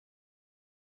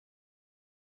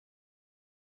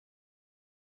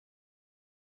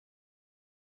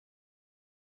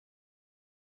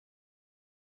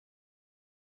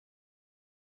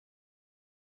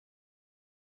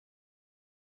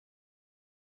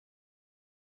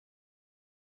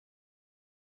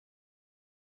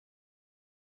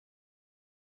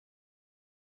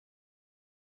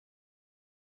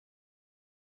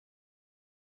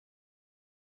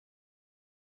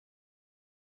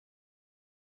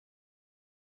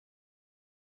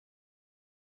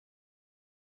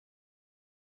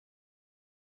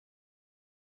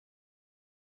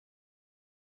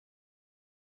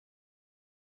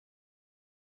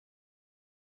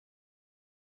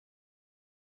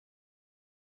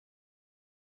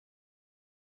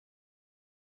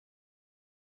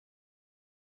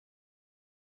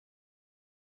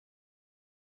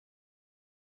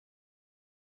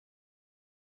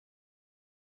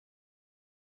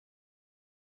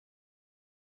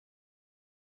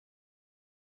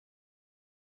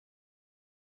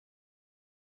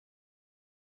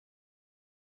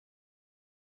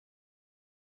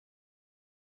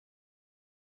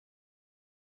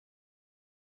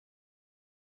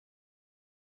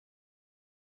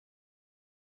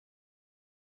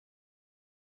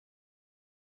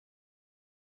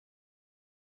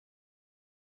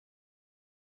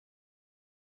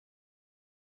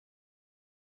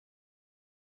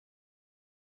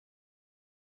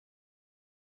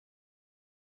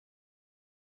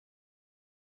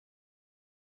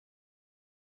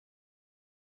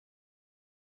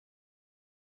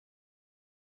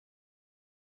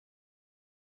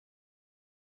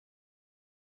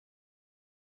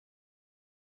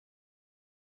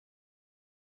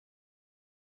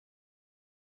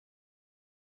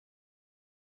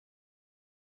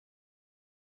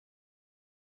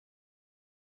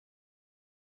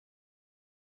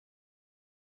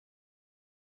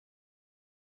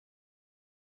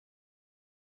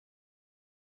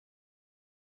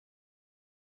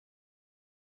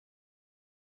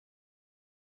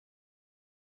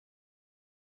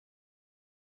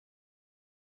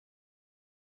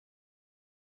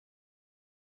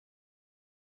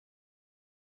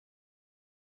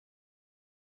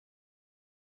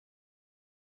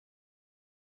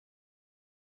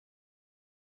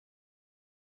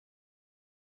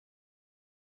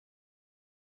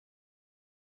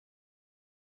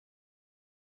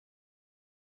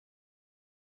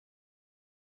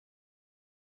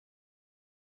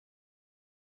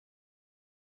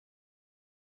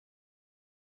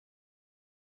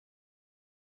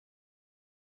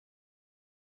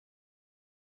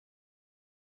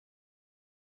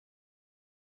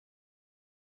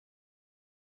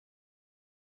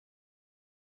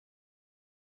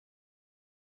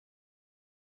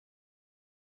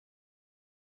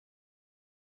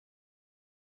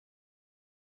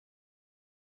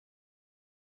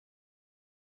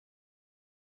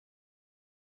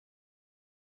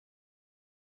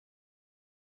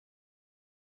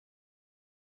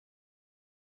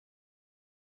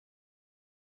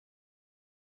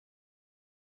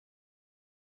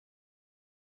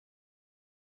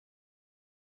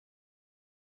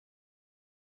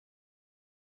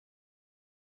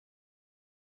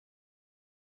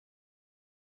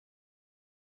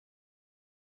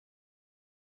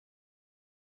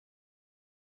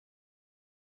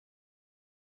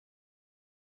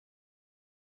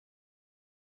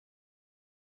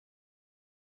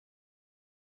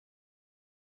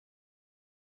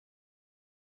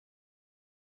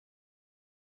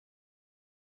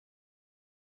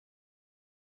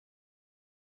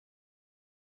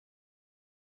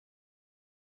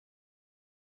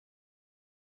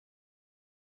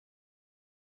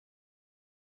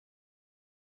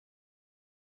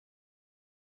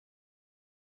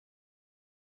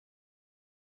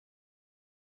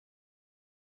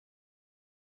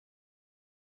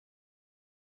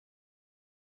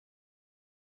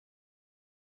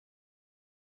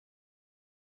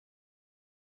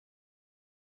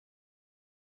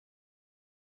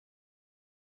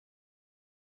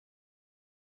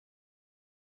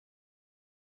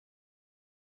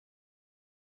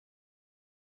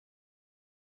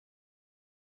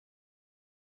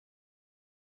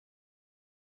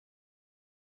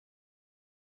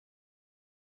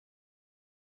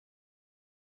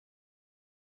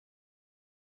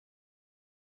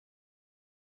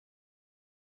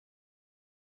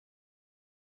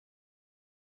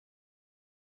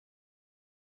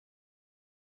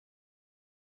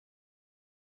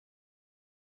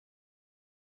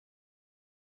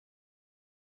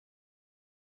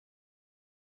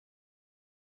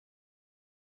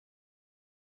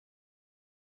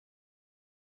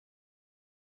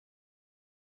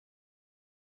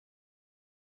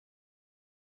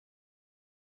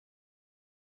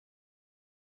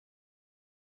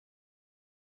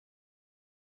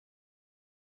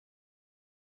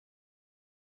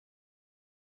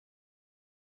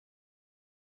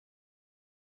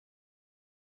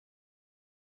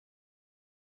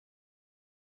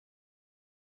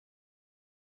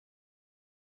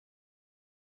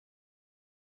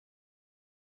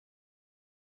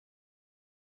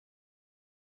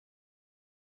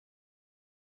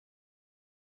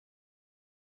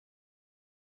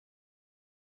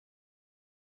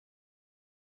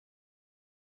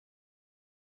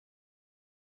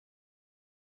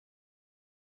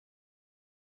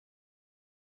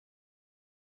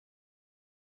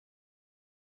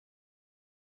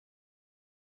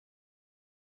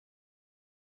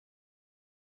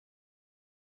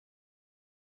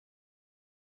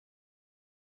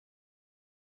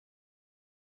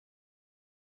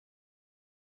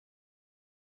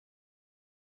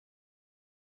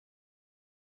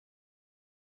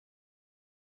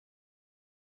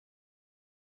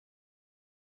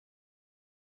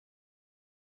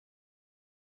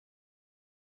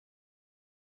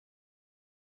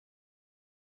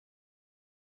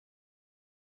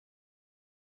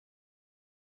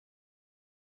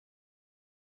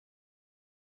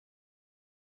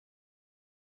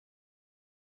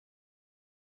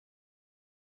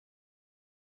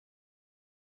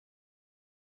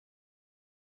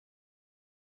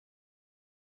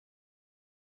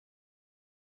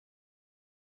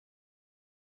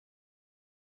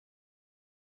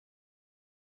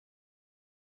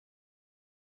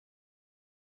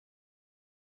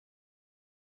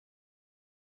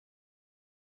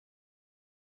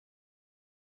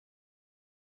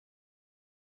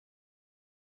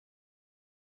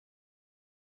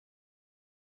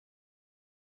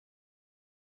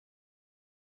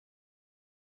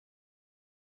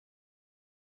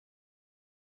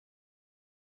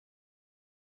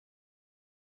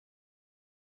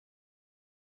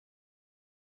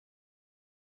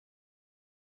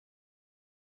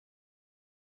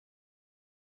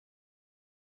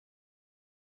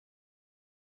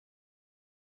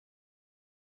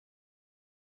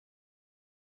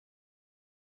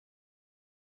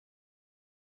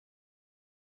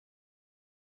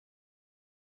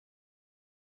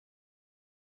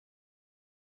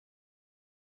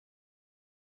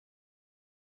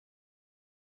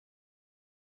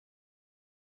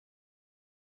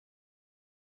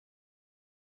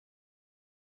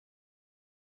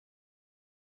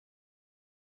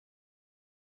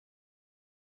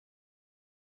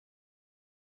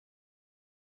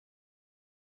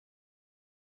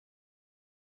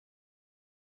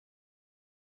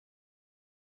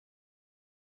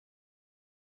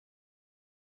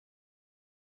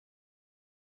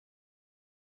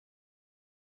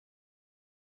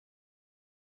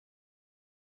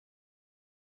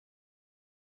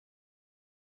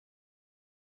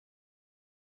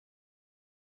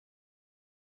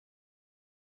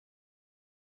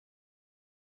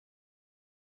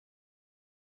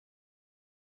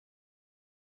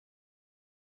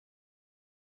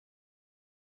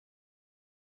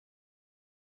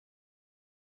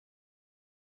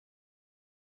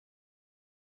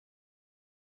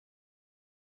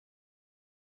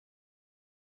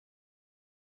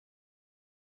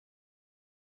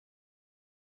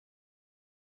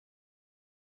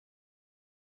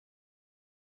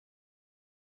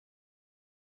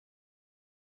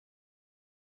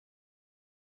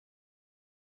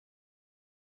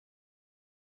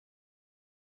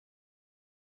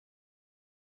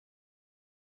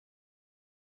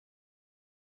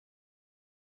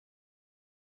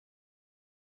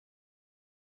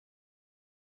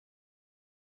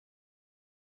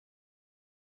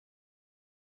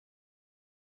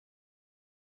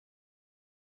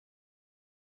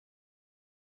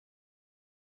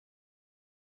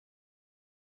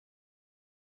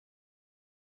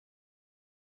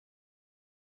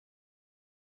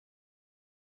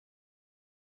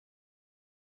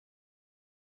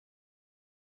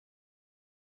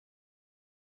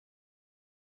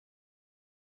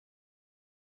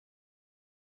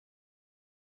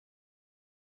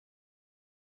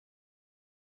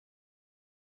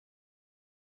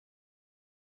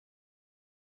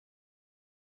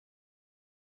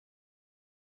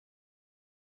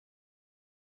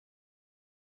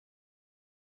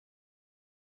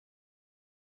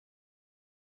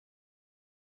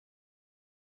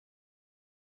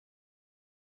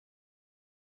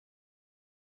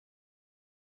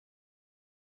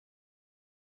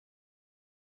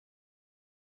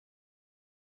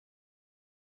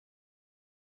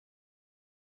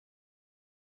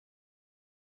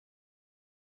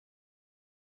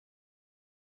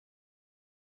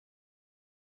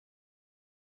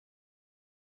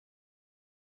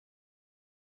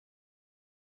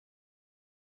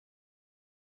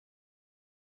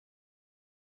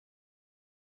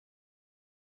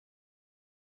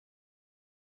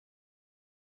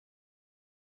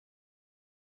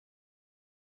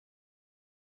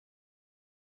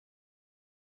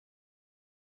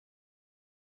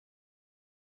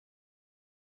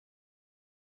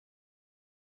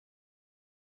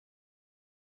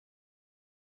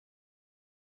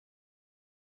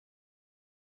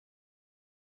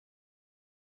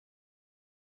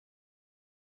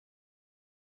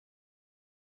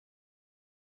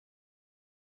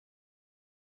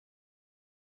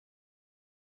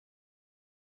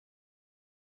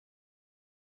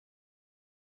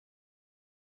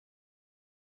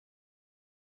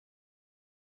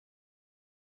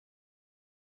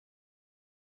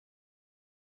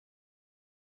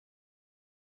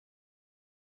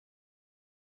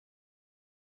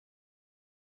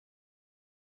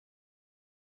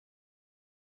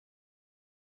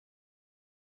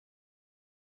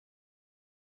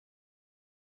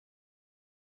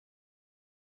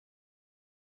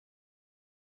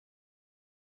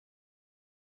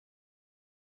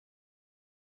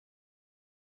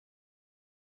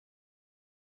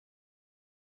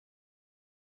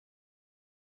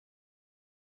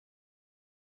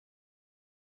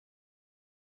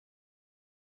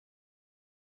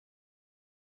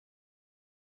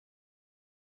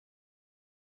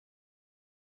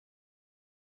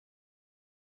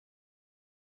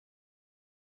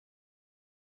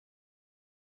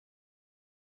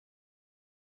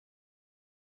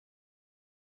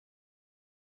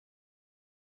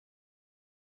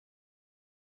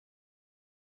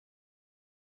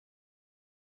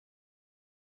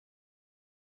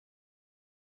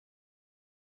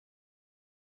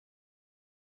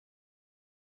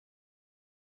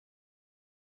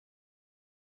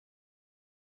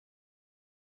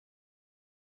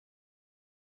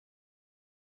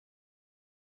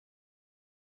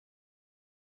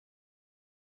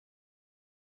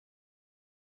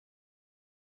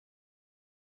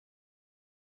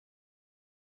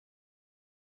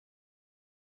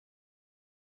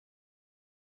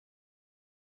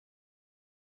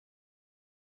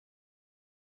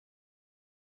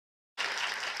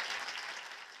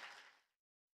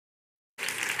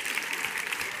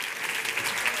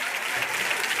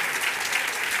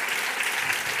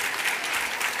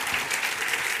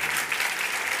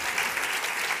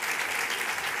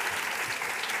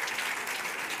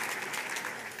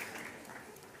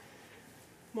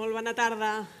Molt bona tarda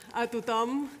a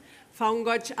tothom. Fa un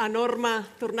goig enorme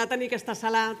tornar a tenir aquesta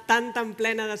sala tan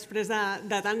plena després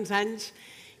de tants anys.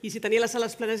 I si tenir les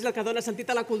sales plenes és el que dona sentit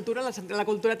a la cultura. La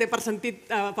cultura té per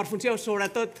funció,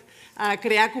 sobretot,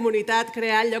 crear comunitat,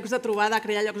 crear llocs de trobada,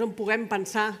 crear llocs on puguem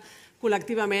pensar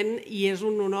col·lectivament, i és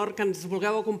un honor que ens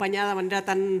vulgueu acompanyar de manera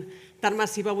tan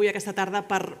massiva avui aquesta tarda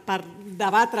per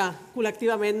debatre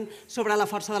col·lectivament sobre la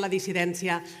força de la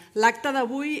dissidència. L'acte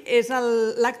d'avui és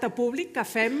l'acte públic que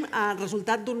fem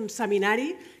resultat d'un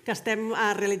seminari que estem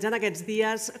realitzant aquests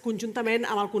dies conjuntament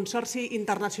amb el Consorci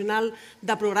Internacional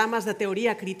de Programes de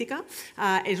Teoria Crítica.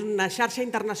 És una xarxa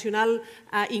internacional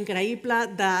increïble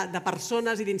de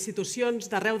persones i d'institucions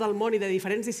d'arreu del món i de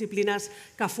diferents disciplines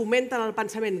que fomenten el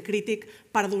pensament crític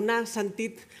per donar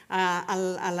sentit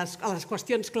a les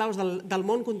qüestions claus del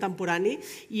món contemporani,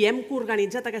 i hem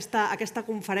coorganitzat aquesta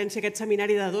conferència, aquest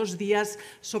seminari de 2 dies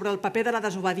sobre el paper de la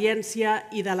desobediència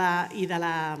i de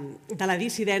la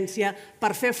dissidència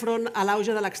per fer front a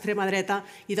l'auge de l'extrema dreta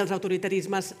i dels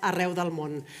autoritarismes arreu del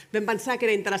món. Vam pensar que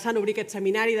era interessant obrir aquest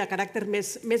seminari de caràcter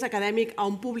més acadèmic a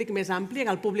un públic més ampli,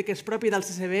 que el públic és propi del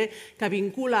CCB, que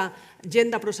vincula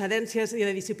gent de procedències i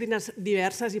de disciplines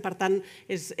diverses, i per tant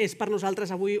és per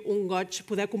nosaltres avui un goig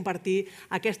poder compartir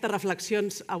aquestes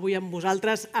reflexions avui amb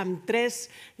vosaltres, amb 3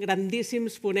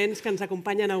 grandíssims ponents que ens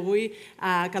acompanyen avui,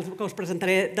 que us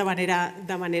presentaré de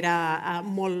manera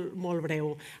molt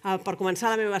breu. Per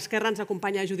començar, a la meva esquerra ens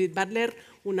acompanya Judith Butler,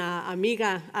 una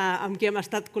amiga amb qui hem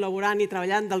estat col·laborant i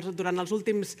treballant durant els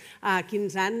últims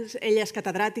 15 anys. Ella és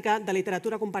catedràtica de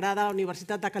literatura comparada a la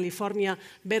Universitat de Califòrnia,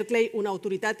 Berkeley, una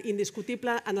autoritat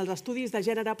indiscutible en els estudis de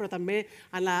gènere, però també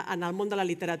en el món de la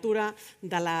literatura,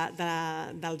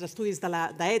 dels estudis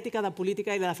d'ètica, de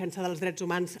política i de defensa dels drets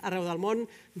humans arreu del món.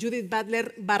 Judith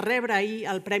Butler va rebre ahir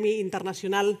el Premi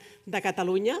Internacional de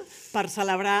Catalunya per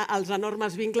celebrar els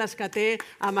enormes vincles que té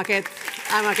amb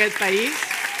aquest país.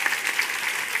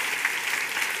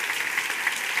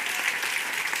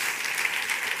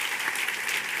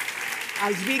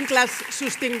 Els vincles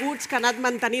sostinguts que ha anat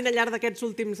mantenint al llarg d'aquests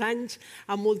últims anys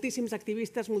amb moltíssims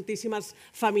activistes, moltíssimes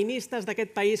feministes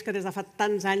d'aquest país que des de fa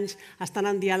tants anys estan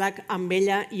en diàleg amb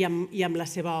ella i amb la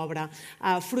seva obra.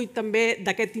 Fruit també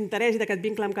d'aquest interès i d'aquest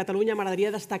vincle amb Catalunya,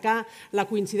 m'agradaria destacar la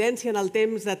coincidència en el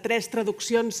temps de 3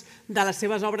 traduccions de les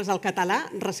seves obres al català,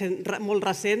 molt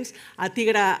recents, a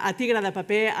Tigre de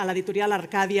paper, a l'editorial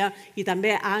Arcàdia, i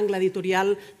també a Angle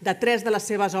Editorial, de 3 de les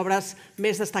seves obres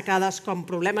més destacades, com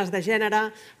Problemes de gènere,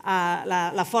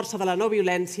 la força de la no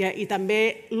violència i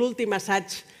també l'últim assaig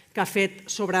que ha fet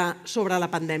sobre la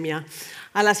pandèmia.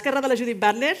 A l'esquerra de la Judith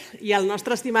Butler hi ha el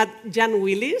nostre estimat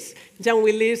Wyllys.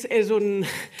 Wyllys és un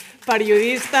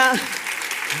periodista...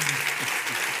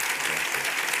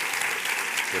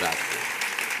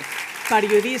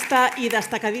 periodista i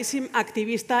destacadíssim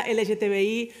activista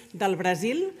LGTBI del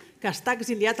Brasil, que està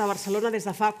exiliat a Barcelona des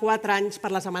de fa 4 anys per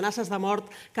les amenaces de mort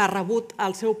que ha rebut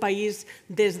al seu país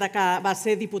des que va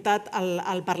ser diputat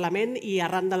al Parlament, i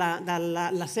arran de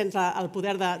l'ascens al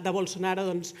poder de Bolsonaro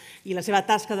i la seva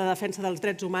tasca de defensa dels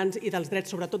drets humans i dels drets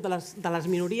sobretot de les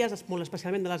minories, molt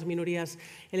especialment de les minories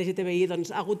LGTBI,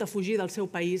 ha hagut de fugir del seu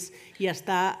país i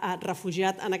està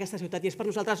refugiat en aquesta ciutat. I és per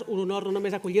nosaltres un honor no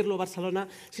només acollir-lo a Barcelona,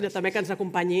 sinó també que ens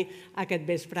acompanyi aquest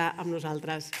vespre amb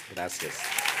nosaltres. Gràcies.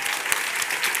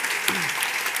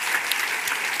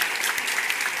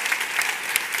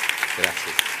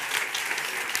 Gràcies.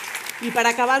 I per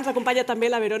acabar ens acompanya també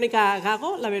la Verónica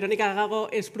Gago. La Verónica Gago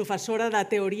és professora de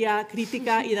Teoria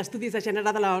Crítica i d'Estudis de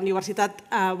Gènere de la Universitat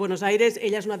de Buenos Aires.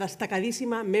 Ella és una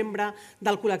destacadíssima membre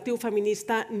del col·lectiu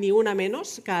feminista Ni Una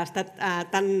Menos, que ha estat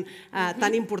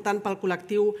tan important pel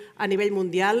col·lectiu a nivell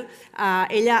mundial.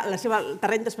 El seu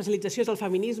terreny d'especialització és el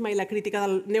feminisme i la crítica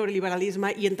del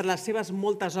neoliberalisme, i entre les seves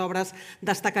moltes obres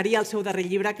destacaria el seu darrer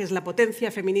llibre, que és La potencia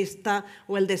feminista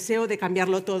o el deseo de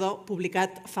cambiarlo todo,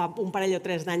 publicat fa un parell o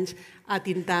 3 d'anys a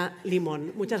tinta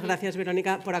limón. Muchas gracias,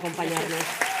 Verónica, por acompañarnos.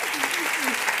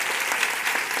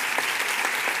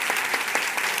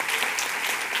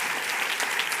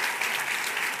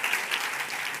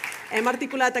 Hem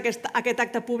articulat aquest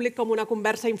acte públic com una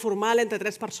conversa informal entre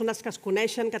 3 persones que es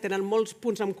coneixen, que tenen molts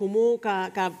punts en comú,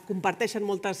 que comparteixen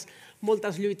moltes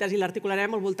lluites, i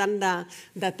l'articularem al voltant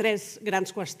de 3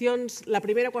 grans qüestions. La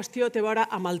primera qüestió té a veure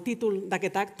amb el títol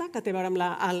d'aquest acte, que té a veure amb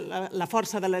la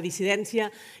força de la dissidència,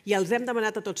 i els hem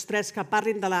demanat a tots 3 que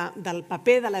parlin del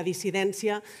paper de la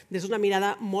dissidència des d'una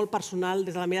mirada molt personal,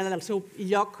 des de la mirada del seu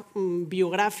lloc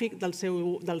biogràfic, del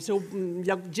seu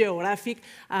lloc geogràfic,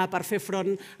 per fer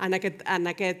front en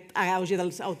aquest auge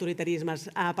dels autoritarismes.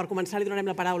 Per començar, li donarem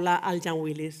la paraula al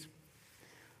Wyllys.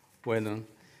 Bueno,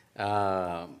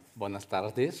 buenas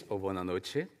tardes o buenas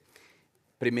noches.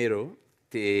 Primero,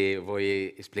 te voy a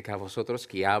explicar a vosotros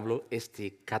que hablo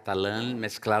este catalán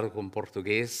mezclado con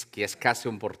portugués, que es casi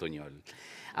un portuñol.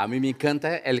 A mí me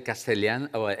encanta el castellano,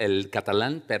 o el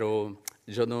catalán, pero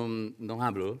yo no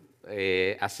hablo,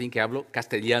 así que hablo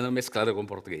castellano mezclado con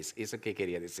portugués. Eso que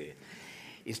quería decir.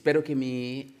 Espero que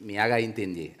me haga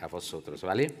entender a vosotros,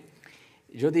 ¿vale?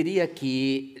 Yo diría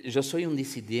que yo soy un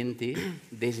disidente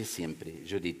desde siempre,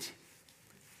 Judith.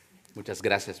 Muchas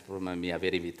gracias por me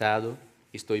haber invitado.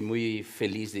 Estoy muy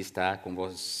feliz de estar con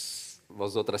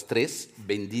vosotras tres,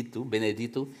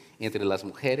 Benedito, entre las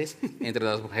mujeres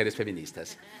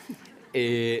feministas.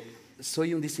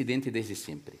 Soy un disidente desde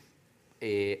siempre.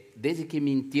 Desde que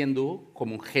me entiendo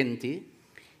como gente,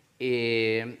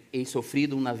 he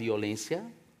sufrido una violencia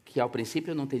que al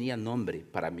principio no tenía nombre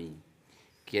para mí,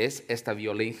 que es esta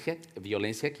violencia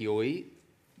que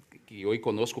hoy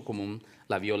conozco como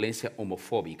la violencia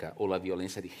homofóbica o la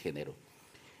violencia de género.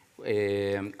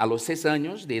 A los 6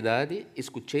 años de edad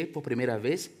escuché por primera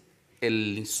vez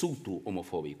el insulto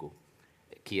homofóbico,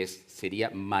 que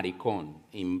sería maricón,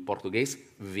 en portugués,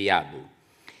 viado.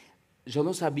 Yo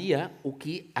no sabía o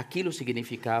que aquilo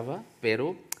significaba,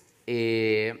 pero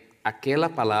aquella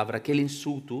palabra, aquel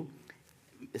insulto,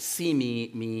 sí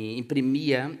me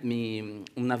imprimía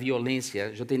una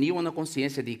violencia. Yo tenía una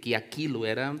conciencia de que aquilo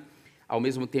era, al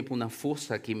mesmo tiempo, una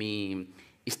fuerza que me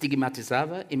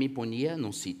estigmatizaba y me ponía en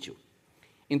un sitio.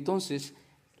 Entonces,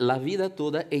 la vida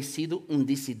toda he sido un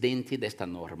disidente de esta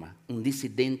norma, un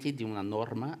disidente de una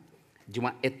norma, de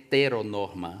una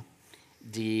heteronorma,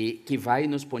 que va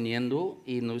nos poniendo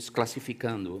y nos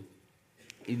clasificando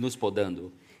y nos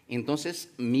podando. Entonces,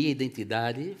 mi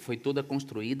identidad fue toda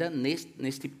construida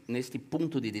neste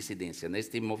punto de disidencia,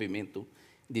 neste movimento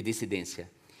de disidencia.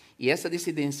 Y esa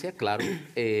disidencia, claro,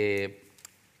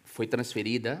 fue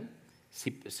transferida,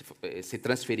 se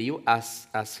transferiu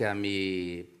hacia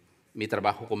mi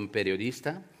trabajo como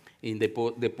periodista, y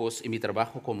después en mi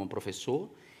trabajo como profesor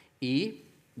y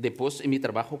después en mi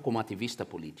trabajo como activista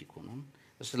político, ¿no?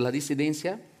 Entonces, la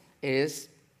disidencia es,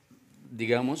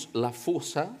 digamos, la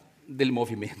fuerza del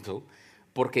movimiento,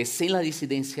 porque sin la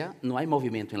disidencia no hay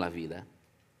movimiento en la vida,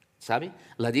 ¿sabe?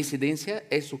 La disidencia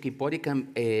es lo que puede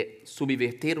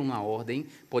subvertir una orden,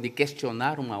 puede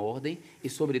cuestionar una orden y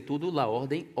sobre todo la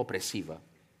orden opresiva.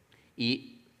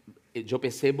 Y yo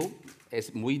percebo,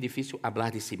 es muy difícil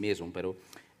hablar de sí mismo, pero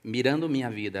mirando mi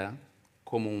vida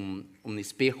como un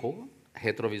espejo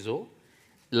retrovisor,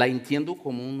 la entiendo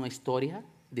como una historia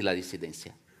de la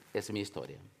disidencia. Esa es mi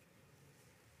historia.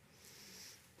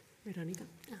 Verónica.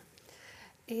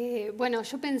 Bueno,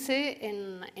 yo pensé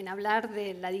en hablar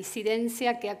de la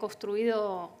disidencia que ha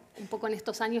construido un poco en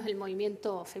estos años el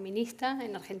movimiento feminista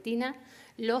en Argentina,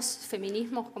 los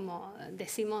feminismos, como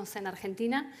decimos en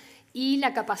Argentina, y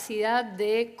la capacidad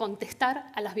de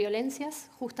contestar a las violencias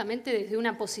justamente desde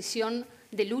una posición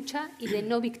de lucha y de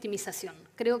no victimización.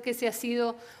 Creo que esa ha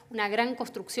sido una gran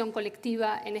construcción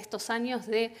colectiva en estos años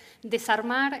de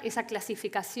desarmar esa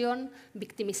clasificación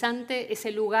victimizante,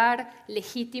 ese lugar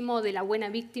legítimo de la buena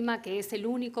víctima, que es el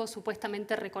único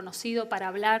supuestamente reconocido para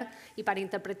hablar y para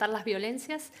interpretar las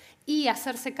violencias, y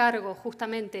hacerse cargo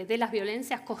justamente de las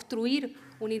violencias, construir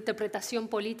una interpretación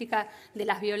política de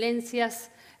las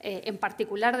violencias, en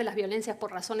particular de las violencias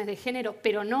por razones de género,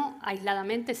 pero no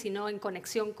aisladamente, sino en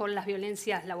conexión con las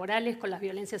violencias laborales, con las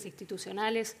violencias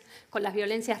institucionales, con las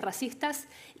violencias racistas,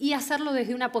 y hacerlo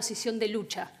desde una posición de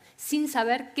lucha, sin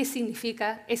saber qué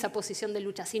significa esa posición de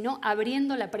lucha, sino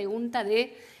abriendo la pregunta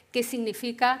de qué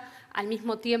significa al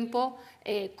mismo tiempo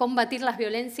combatir las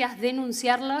violencias,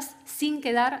 denunciarlas, sin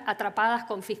quedar atrapadas,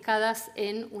 confiscadas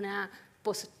en una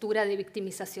postura de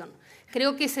victimización.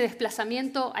 Creo que ese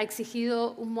desplazamiento ha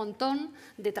exigido un montón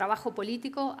de trabajo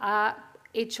político, ha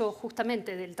hecho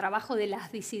justamente del trabajo de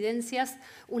las disidencias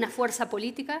una fuerza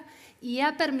política y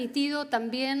ha permitido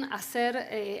también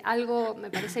hacer algo,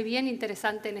 me parece bien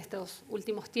interesante en estos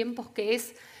últimos tiempos, que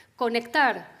es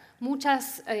conectar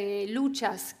muchas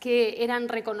luchas que eran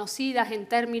reconocidas en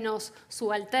términos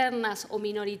subalternas o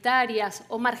minoritarias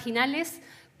o marginales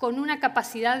con una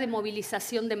capacidad de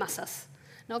movilización de masas,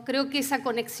 ¿no? Creo que esa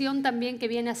conexión también que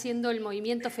viene haciendo el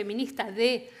movimiento feminista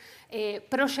de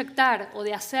proyectar o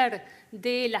de hacer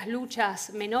de las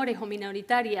luchas menores o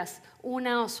minoritarias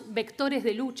unos vectores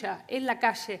de lucha en la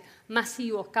calle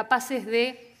masivos, capaces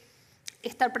de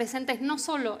estar presentes no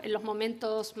solo en los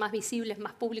momentos más visibles,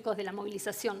 más públicos de la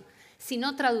movilización,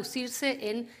 sino traducirse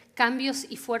en cambios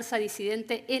y fuerza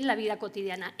disidente en la vida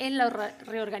cotidiana, en la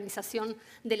reorganización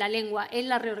de la lengua, en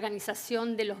la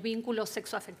reorganización de los vínculos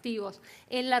sexoafectivos,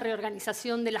 en la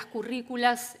reorganización de las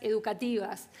currículas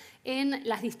educativas, en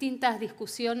las distintas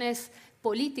discusiones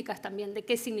políticas también, de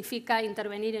qué significa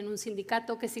intervenir en un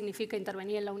sindicato, qué significa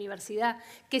intervenir en la universidad,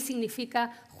 qué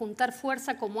significa juntar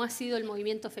fuerza, como ha sido el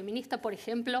movimiento feminista, por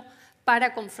ejemplo,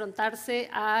 para confrontarse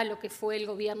a lo que fue el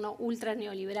gobierno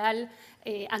ultraneoliberal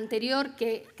anterior,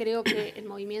 que creo que el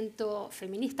movimiento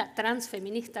feminista,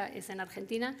 transfeminista es en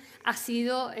Argentina, ha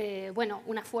sido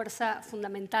una fuerza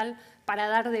fundamental para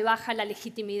dar de baja la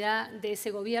legitimidad de ese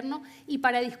gobierno y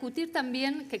para discutir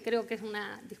también, que creo que es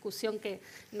una discusión que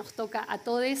nos toca a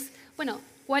todos,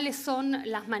 cuáles son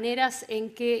las maneras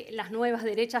en que las nuevas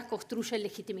derechas construyen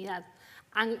legitimidad.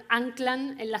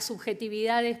 Anclan en las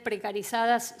subjetividades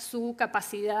precarizadas su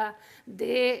capacidad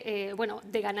de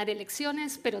ganar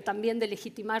elecciones, pero también de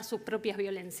legitimar sus propias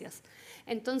violencias.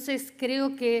 Entonces,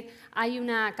 creo que hay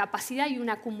una capacidad y un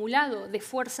acumulado de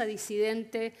fuerza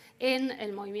disidente en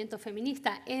el movimiento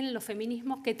feminista, en los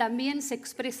feminismos, que también se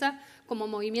expresa como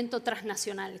movimiento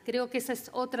transnacional. Creo que esa es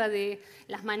otra de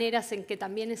las maneras en que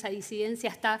también esa disidencia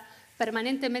está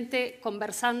permanentemente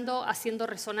conversando, haciendo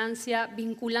resonancia,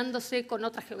 vinculándose con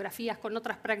otras geografías, con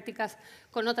otras prácticas,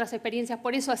 con otras experiencias.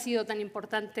 Por eso ha sido tan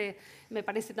importante, me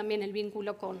parece, también el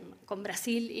vínculo con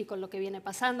Brasil y con lo que viene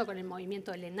pasando, con el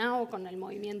movimiento del ENAO, con el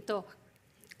movimiento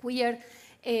queer.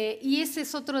 Y ese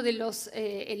es otro de los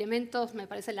elementos, me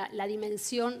parece, la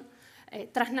dimensión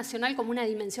transnacional como una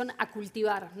dimensión a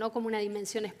cultivar, no como una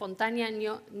dimensión espontánea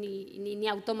ni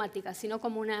automática, sino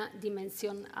como una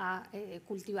dimensión a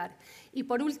cultivar. Y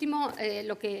por último,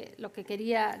 lo que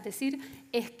quería decir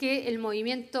es que el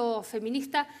movimiento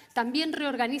feminista también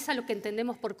reorganiza lo que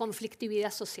entendemos por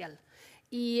conflictividad social.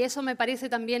 Y eso me parece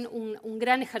también un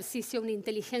gran ejercicio, una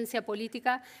inteligencia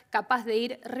política capaz de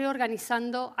ir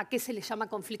reorganizando a qué se le llama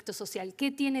conflicto social,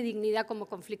 qué tiene dignidad como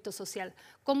conflicto social,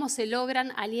 cómo se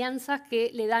logran alianzas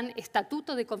que le dan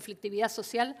estatuto de conflictividad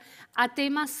social a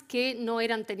temas que no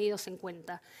eran tenidos en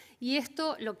cuenta. Y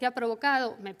esto lo que ha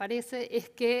provocado, me parece, es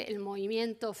que el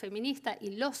movimiento feminista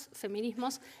y los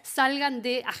feminismos salgan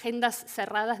de agendas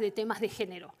cerradas de temas de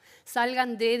género,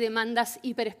 salgan de demandas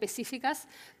hiperespecíficas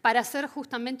para hacer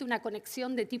justamente una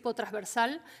conexión de tipo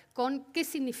transversal con qué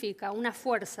significa una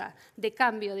fuerza de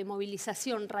cambio, de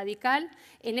movilización radical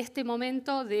en este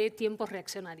momento de tiempos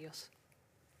reaccionarios.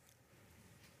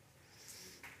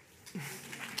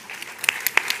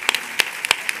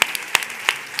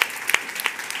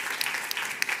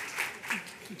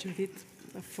 Judith,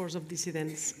 the force of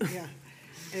dissidence. Yeah.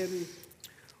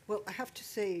 Well, I have to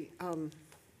say,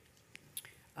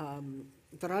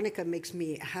 Verónica makes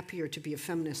me happier to be a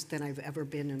feminist than I've ever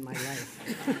been in my life,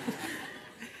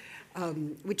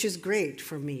 which is great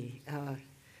for me,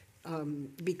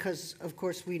 because, of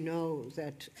course, we know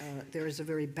that there is a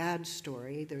very bad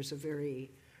story, there's a very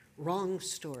wrong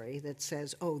story that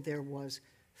says, oh, there was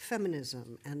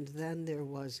feminism, and then there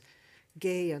was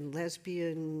gay and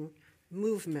lesbian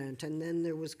movement, and then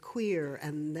there was queer,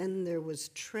 and then there was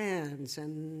trans,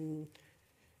 and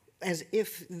as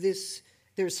if there's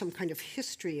some kind of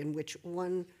history in which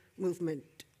one movement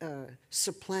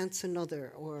supplants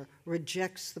another or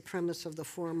rejects the premise of the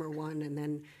former one and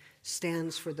then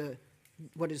stands for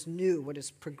what is new, what is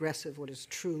progressive, what is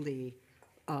truly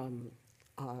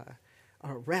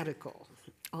radical.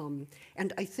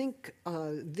 And I think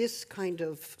this kind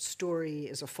of story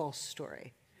is a false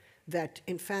story. That,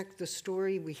 in fact, the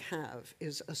story we have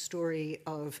is a story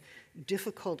of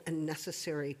difficult and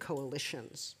necessary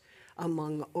coalitions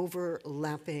among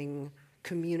overlapping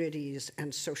communities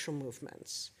and social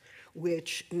movements,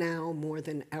 which now more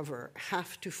than ever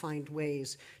have to find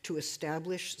ways to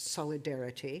establish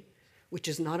solidarity, which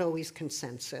is not always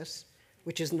consensus,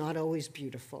 which is not always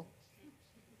beautiful,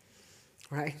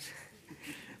 right?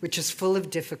 Which is full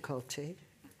of difficulty,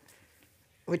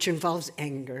 which involves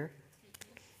anger.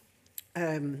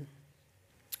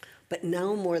 But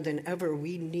now more than ever,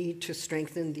 we need to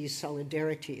strengthen these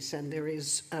solidarities. And there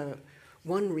is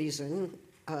one reason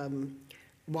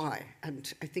why,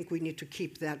 and I think we need to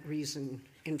keep that reason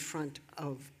in front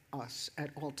of us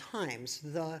at all times.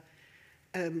 The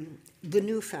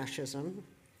new fascism,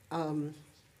 and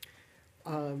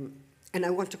I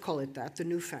want to call it that, the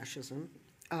new fascism,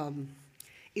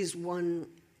 is one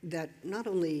that not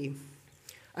only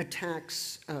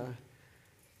attacks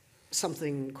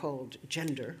something called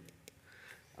gender,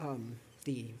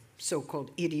 the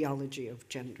so-called ideology of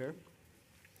gender,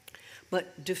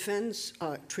 but defends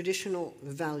traditional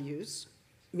values,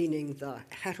 meaning the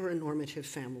heteronormative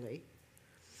family,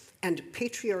 and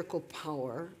patriarchal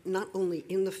power, not only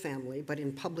in the family, but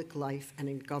in public life and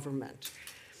in government.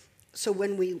 So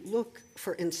when we look,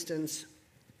 for instance,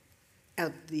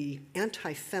 at the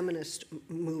anti-feminist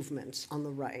movements on the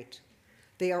right,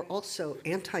 they are also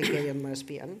anti-gay and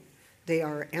lesbian, they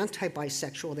are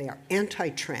anti-bisexual, they are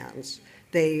anti-trans,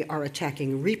 they are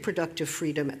attacking reproductive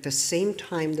freedom at the same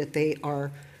time that they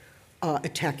are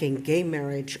attacking gay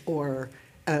marriage or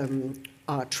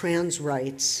trans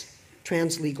rights,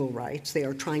 trans legal rights. They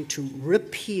are trying to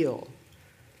repeal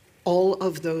all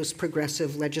of those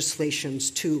progressive legislations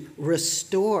to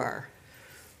restore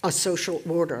a social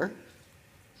order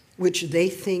which they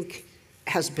think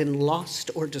has been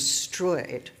lost or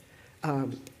destroyed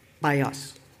by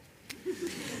us.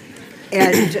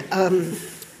 And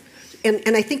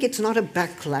I think it's not a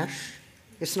backlash.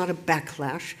 It's not a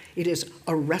backlash. It is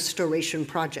a restoration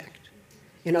project.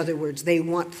 In other words, they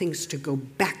want things to go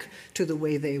back to the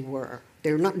way they were.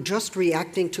 They're not just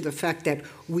reacting to the fact that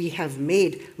we have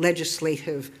made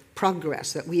legislative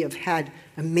progress, that we have had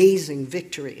amazing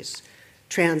victories,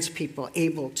 trans people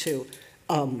able to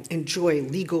enjoy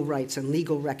legal rights and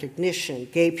legal recognition,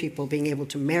 gay people being able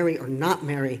to marry or not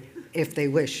marry if they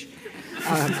wish.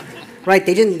 Right,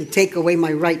 they didn't take away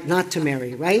my right not to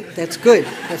marry, right? That's good,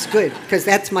 because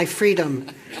that's my freedom,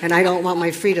 and I don't want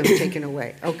my freedom taken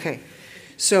away. Okay,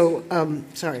 so,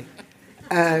 sorry.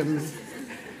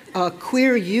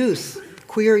 Queer youth,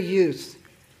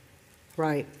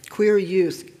 right, queer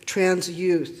youth, trans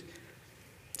youth,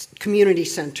 community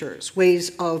centers,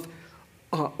 ways of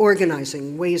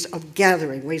organizing, ways of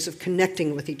gathering, ways of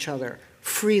connecting with each other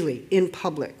freely in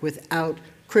public without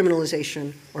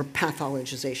criminalization or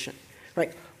pathologization,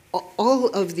 right? All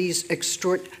of these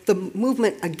the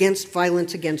movement against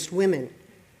violence against women.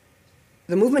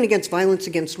 The movement against violence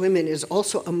against women is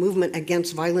also a movement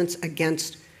against violence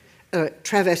against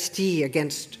travesti,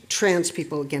 against trans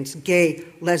people, against gay,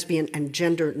 lesbian, and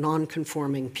gender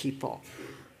non-conforming people,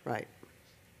 right?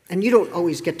 And you don't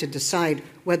always get to decide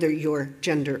whether you're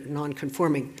gender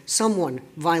non-conforming. Someone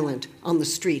violent on the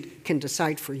street can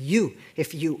decide for you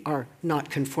if you are not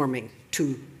conforming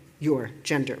to your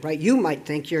gender, right? You might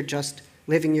think you're just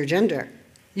living your gender.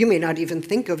 You may not even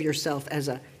think of yourself as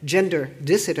a gender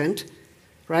dissident,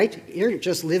 right? You're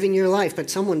just living your life, but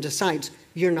someone decides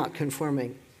you're not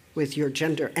conforming with your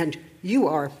gender, and you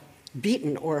are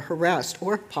beaten or harassed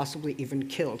or possibly even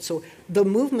killed. So the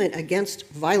movement against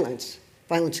violence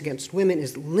against women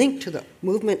is linked to the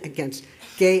movement against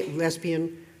gay,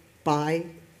 lesbian, bi,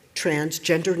 trans,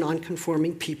 gender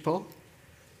non-conforming people.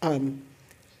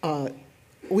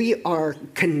 We are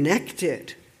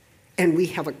connected, and we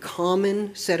have a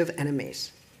common set of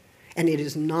enemies. And it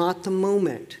is not the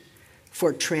moment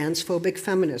for transphobic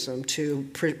feminism to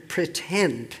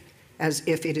pretend as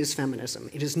if it is feminism.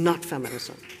 It is not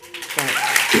feminism. Right?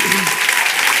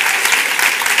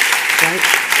 Right?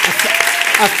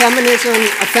 A feminism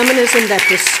that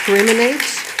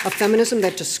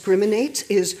discriminates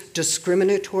is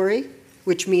discriminatory,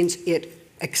 which means it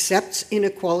accepts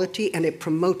inequality and it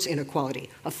promotes inequality.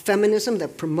 A feminism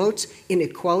that promotes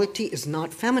inequality is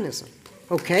not feminism.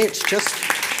 Okay, it's just,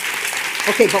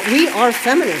 okay, but we are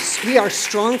feminists. We are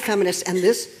strong feminists, and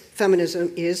this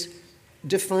feminism is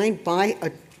defined by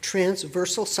a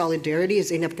transversal solidarity, as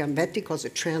Zeynep Gambetti calls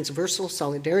it, transversal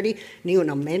solidarity, ni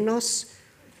una menos,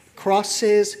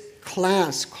 crosses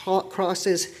class,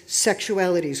 crosses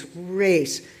sexualities,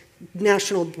 race,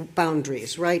 national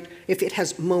boundaries, right? If it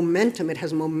has momentum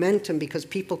because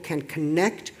people can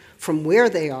connect from where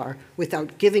they are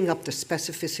without giving up the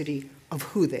specificity of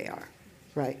who they are,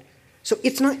 right? So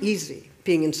it's not easy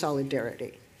being in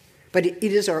solidarity, but it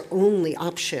is our only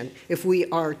option if we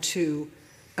are to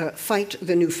fight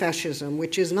the new fascism,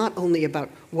 which is not only about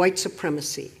white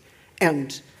supremacy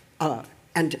and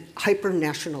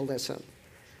hyper-nationalism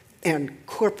and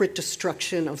corporate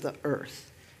destruction of the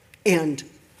earth and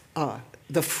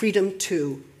the freedom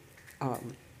to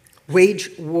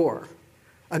wage war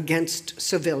against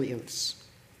civilians,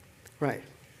 right?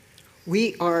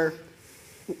 The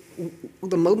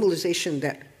mobilization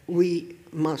that we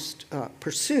must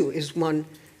pursue is one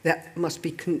that must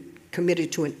be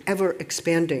committed to an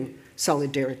ever-expanding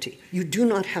solidarity. You do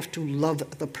not have to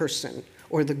love the person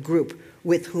or the group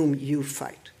with whom you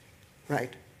fight,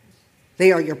 right?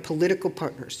 They are your political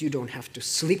partners. You don't have to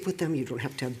sleep with them. You don't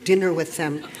have to have dinner with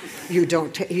them. You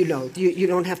don't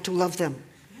have to love them.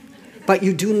 But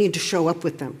you do need to show up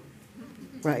with them,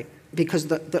 right? Because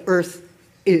the earth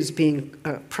is being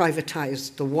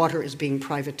privatized, the water is being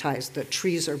privatized, the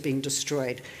trees are being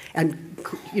destroyed. And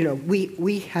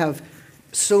we have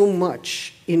so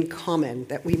much in common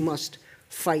that we must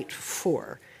fight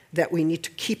for. that we need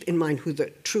to keep in mind who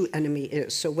the true enemy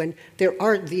is. So when there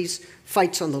are these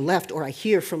fights on the left, or I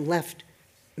hear from left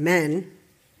men,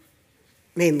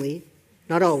 mainly,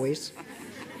 not always,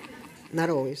 not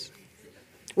always,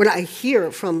 when I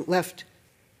hear from left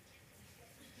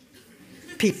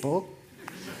people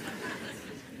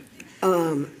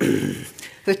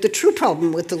that the true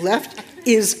problem with the left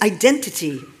is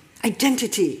identity.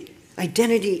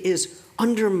 Identity is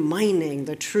undermining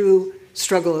the true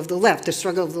struggle of the left. The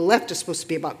struggle of the left is supposed to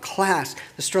be about class.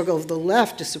 The struggle of the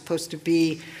left is supposed to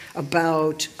be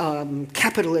about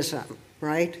capitalism,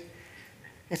 right?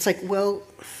 It's like, well,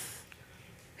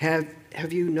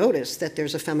 have you noticed that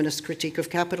there's a feminist critique of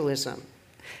capitalism?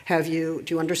 Do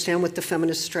you understand what the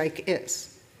feminist strike is?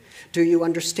 Do you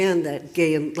understand that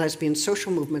gay and lesbian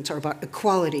social movements are about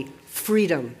equality,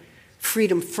 freedom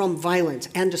from violence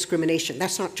and discrimination?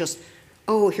 That's not just,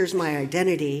 oh, here's my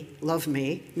identity, love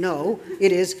me. No,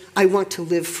 it is, I want to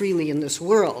live freely in this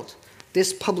world.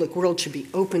 This public world should be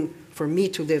open for me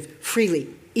to live freely,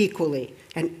 equally,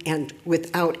 and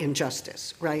without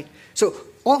injustice, right? So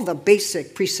all the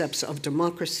basic precepts of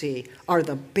democracy are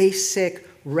the basic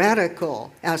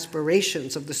radical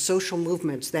aspirations of the social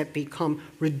movements that become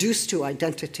reduced to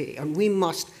identity. And we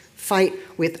must fight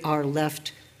with our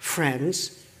left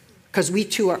friends, because we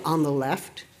too are on the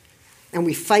left, and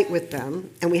we fight with them,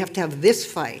 and we have to have this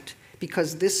fight,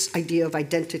 because this idea of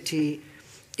identity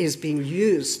is being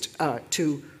used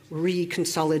to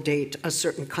reconsolidate a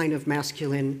certain kind of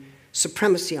masculine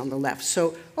supremacy on the left.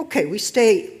 So, okay, we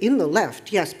stay in the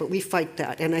left, yes, but we fight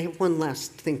that. And I have one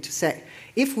last thing to say.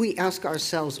 If we ask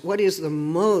ourselves, what is the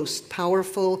most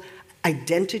powerful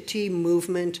identity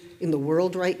movement in the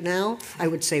world right now? I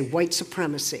would say white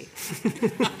supremacy.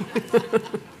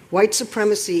 White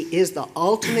supremacy is the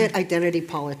ultimate identity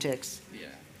politics,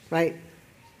 right?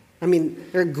 I mean,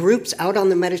 there are groups out on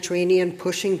the Mediterranean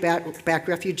pushing back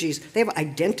refugees. They have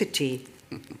identity,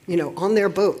 on their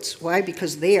boats. Why?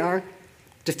 Because they are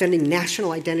defending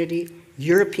national identity,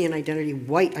 European identity,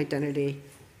 white identity.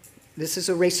 This is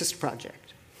a racist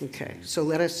project. Okay, so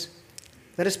let us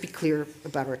be clear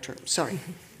about our terms. Sorry.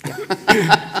 Yeah.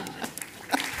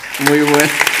 Muy bueno.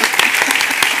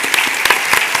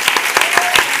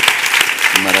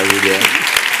 Maravilla.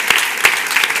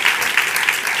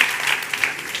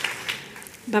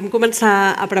 Vam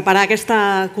començar a preparar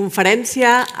aquesta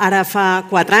conferència ara fa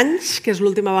 4 anys, que és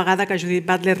l'última vegada que Judith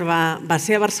Butler va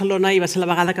ser a Barcelona i va ser la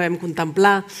vegada que vam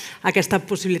contemplar aquesta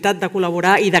possibilitat de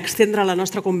col·laborar i d'extendre la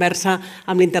nostra conversa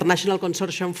amb l'International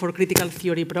Consortium for Critical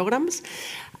Theory Programs.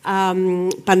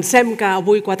 Pensem que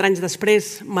avui, 4 anys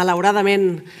després,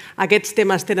 malauradament, aquests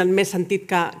temes tenen més sentit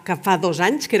que fa 2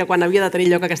 anys, que era quan havia de tenir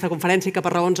lloc aquesta conferència i que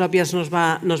per raons òbvies no es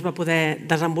va poder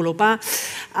desenvolupar.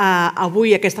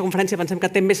 Avui aquesta conferència pensem que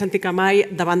té més sentit que mai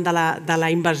davant de la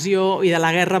invasió i de la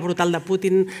guerra brutal de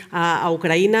Putin a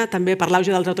Ucraïna, també per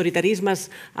l'auge dels autoritarismes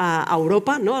a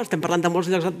Europa. Estem parlant de molts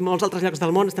altres llocs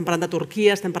del món, estem parlant de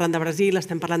Turquia, estem parlant de Brasil,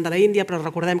 estem parlant de l'Índia, però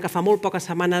recordem que fa molt poques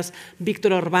setmanes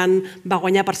Viktor Orbán va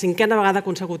guanyar per 5a vegada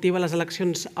consecutiva les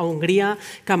eleccions a Hongria,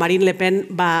 que Marine Le Pen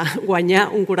va guanyar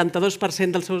un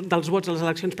 42% dels vots a les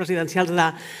eleccions presidencials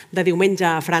de diumenge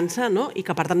a França, i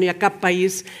que per tant no hi ha cap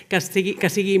país que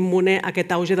sigui immune a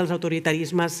aquest auge dels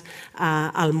autoritarismes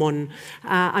al món.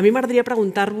 A mi m'agradaria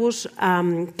preguntar-vos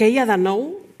què hi ha de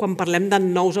nou quan parlem de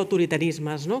nous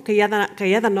autoritarismes, què hi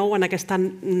ha de nou en aquesta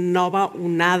nova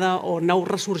onada o nou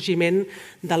ressorgiment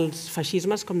dels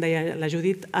feixismes, com deia la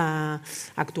Judith,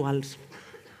 actuals.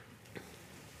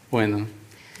 Bueno,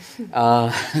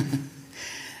 a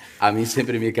mí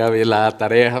siempre me cabe la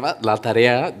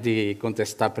tarea de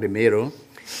contestar primero,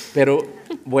 pero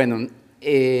bueno,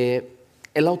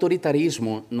 el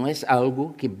autoritarismo no es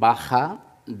algo que baja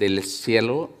del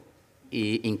cielo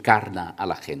y encarna a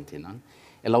la gente, ¿no?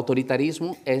 El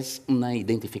autoritarismo es una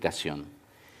identificación.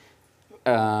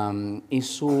 En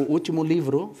su último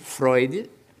libro, Freud,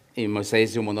 en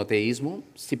Moisés y el monoteísmo,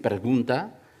 se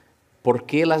pregunta por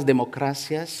qué las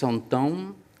democracias son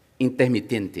tan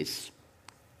intermitentes,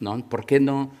 ¿no? ¿Por qué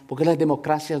las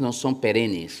democracias no son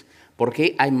perennes? ¿Por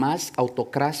qué hay más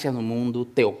autocracia en el mundo,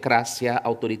 teocracia,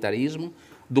 autoritarismo,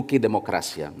 do que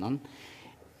democracia, ¿no?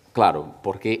 Claro,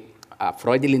 porque a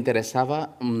Freud le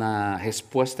interesaba una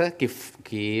respuesta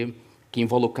que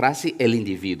involucrase el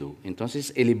individuo.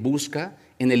 Entonces, él busca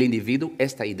en el individuo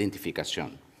esta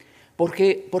identificación. ¿Por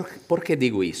qué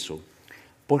digo eso?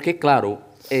 Porque, claro,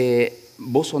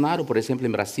 Bolsonaro, por ejemplo,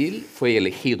 en Brasil, fue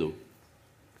elegido.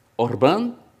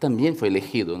 Orbán también fue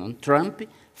elegido, ¿no? Trump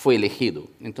fue elegido.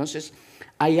 Entonces,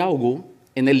 hay algo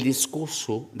en el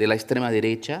discurso de la extrema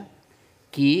derecha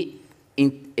que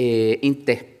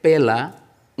interpela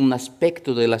un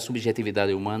aspecto de la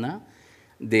subjetividad humana,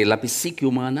 de la psique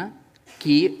humana,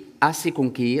 que hace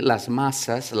con que las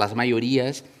masas, las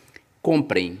mayorías,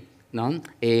 compren, ¿no?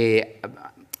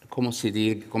 ¿Cómo se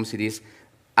dice?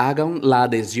 Hagan la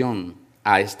adhesión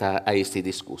a este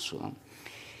discurso, ¿no?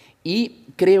 Y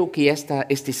creo que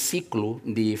este ciclo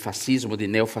de fascismo, de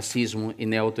neofascismo y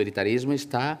neoautoritarismo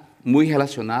está muy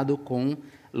relacionado con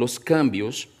los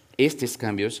cambios, estes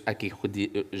cambios a que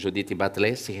Judith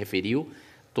Butler se referiu,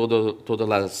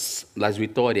 todas las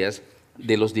victorias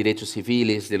de los derechos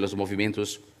civiles, de los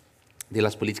movimientos, de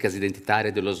las políticas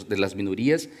identitarias, de las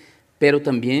minorías, pero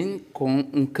también con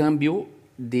un cambio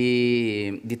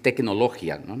de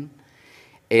tecnología, ¿no?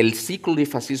 El ciclo de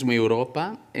fascismo en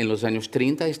Europa en los años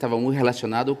 30 estaba muy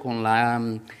relacionado con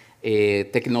la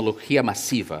tecnología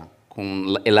masiva,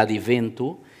 con el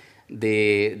advento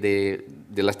de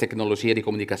las tecnologías de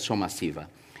comunicación masiva.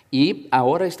 Y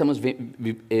ahora estamos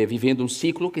viviendo un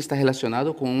ciclo que está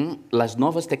relacionado con las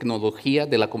nuevas tecnologías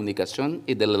de la comunicación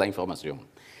y de la información.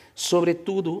 Sobre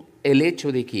todo, el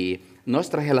hecho de que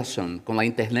nuestra relación con la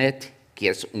Internet, que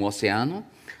es un océano,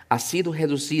 ha sido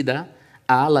reducida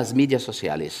a las medias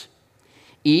sociales.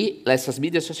 Y esas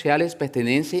medias sociales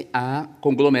pertenecen a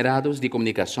conglomerados de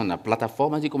comunicación, a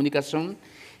plataformas de comunicación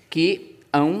que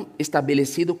han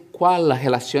establecido cuál es la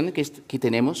relación que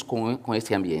tenemos con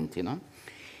este ambiente, ¿no?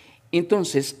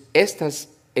 Entonces, estas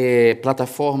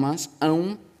plataformas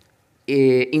han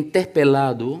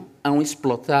interpelado, han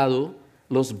explotado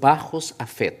los bajos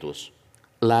afectos,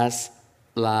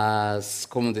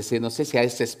 ¿cómo decir? No sé si hay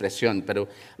esta expresión, pero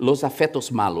los afectos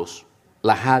malos,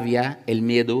 la rabia, el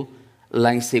miedo,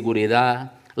 la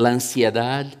inseguridad, la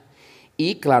ansiedad.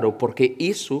 Y claro, porque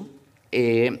eso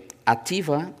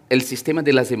activa el sistema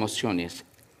de las emociones,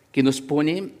 que nos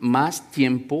pone más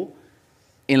tiempo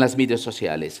en las medias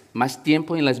sociales. Más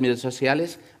tiempo en las medias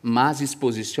sociales, más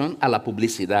exposición a la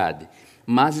publicidad.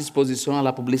 Más exposición a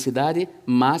la publicidad,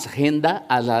 más renda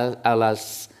a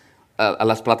las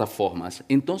plataformas.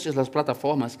 Entonces, las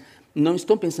plataformas no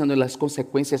están pensando en las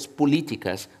consecuencias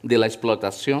políticas de la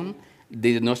explotación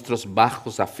de nuestros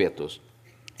bajos afectos.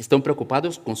 Están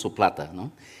preocupados con su plata,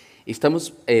 ¿no?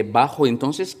 Estamos bajo,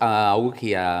 entonces, a algo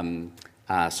que a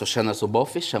Shoshana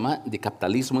Zuboff llama de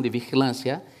capitalismo de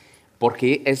vigilancia,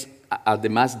 porque es,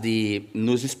 además de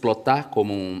nos explotar,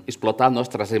 explotar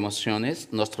nuestras emociones,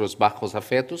 nuestros bajos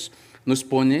afectos, nos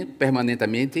pone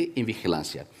permanentemente en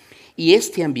vigilancia. Y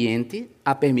este ambiente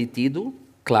ha permitido,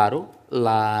 claro,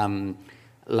 la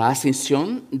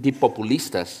ascensión de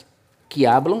populistas que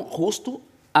hablan justo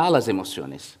a las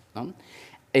emociones, ¿no?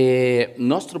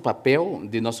 Nuestro papel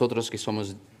de nosotros que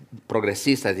somos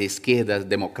progresistas, de izquierdas,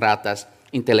 demócratas,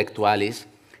 intelectuales,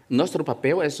 nuestro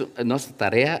papel, nuestra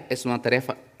tarea es una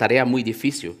tarea muy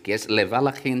difícil, que es llevar a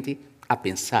la gente a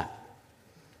pensar,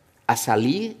 a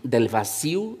salir del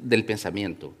vacío del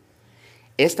pensamiento.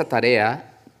 Esta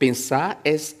tarea, pensar,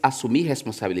 es asumir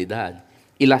responsabilidad.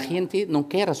 Y la gente no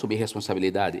quiere asumir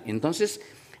responsabilidad. Entonces,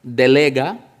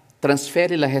 delega,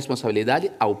 transfiere la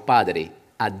responsabilidad al Padre,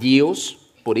 a Dios.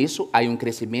 Por eso hay un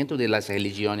crecimiento de las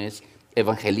religiones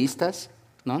evangelistas,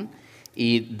 ¿no?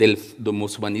 Y del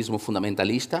musulmanismo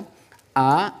fundamentalista,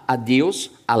 a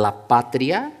Dios, a la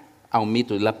patria, a un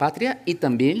mito de la patria, y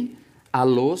también a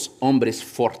los hombres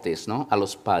fuertes, ¿no? A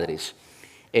los padres.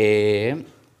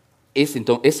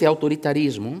 Ese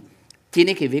autoritarismo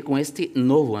tiene que ver con este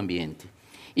nuevo ambiente.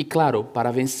 Y claro,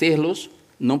 para vencerlos,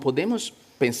 no podemos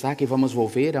pensar que vamos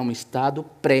volver a un estado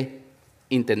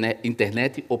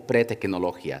pré-internet o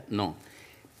pré-tecnología. No.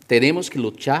 Tenemos que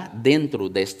luchar dentro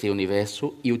de este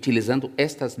universo y utilizando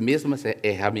estas mismas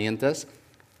herramientas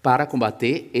para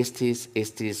combater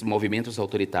estes movimentos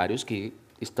autoritários que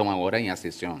estão agora em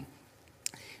ascensão.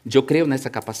 Eu creio nessa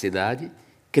capacidade,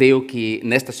 creio que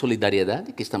nesta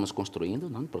solidariedade que estamos construindo,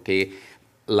 não? Porque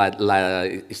a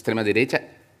extrema-direita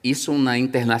hizo uma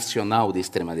internacional de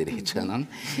extrema-direita, não?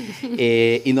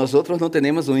 E nós não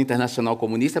temos uma internacional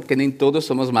comunista, porque nem todos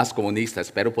somos mais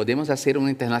comunistas, mas podemos fazer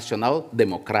uma internacional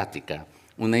democrática,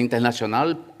 uma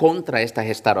internacional contra esta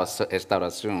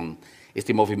restauração,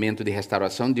 este movimento de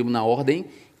restauração de uma ordem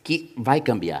que vai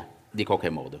cambiar de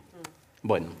qualquer modo.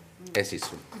 Bueno, é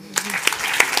isso.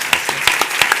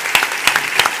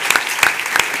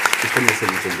 ¿Esto me hace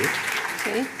entender?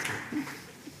 Sí.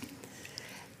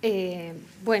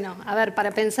 Bueno, a ver, para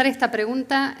pensar esta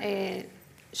pregunta,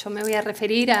 yo me voy a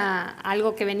referir a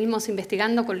algo que venimos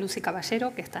investigando con Lucy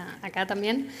Caballero, que está acá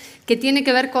también, que tiene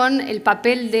que ver con el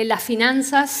papel de las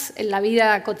finanzas en la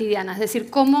vida cotidiana, es decir,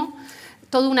 cómo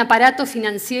todo un aparato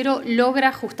financiero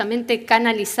logra justamente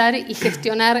canalizar y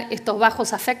gestionar estos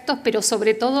bajos afectos, pero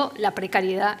sobre todo la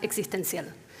precariedad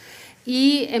existencial.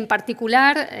 Y en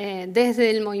particular,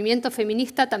 desde el movimiento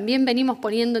feminista también venimos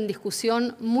poniendo en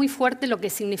discusión muy fuerte lo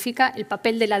que significa el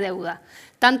papel de la deuda.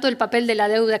 Tanto el papel de la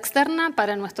deuda externa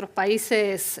para nuestros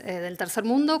países del tercer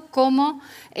mundo, como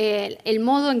el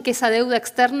modo en que esa deuda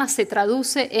externa se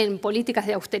traduce en políticas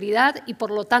de austeridad y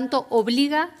por lo tanto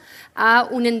obliga a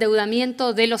un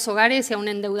endeudamiento de los hogares y a un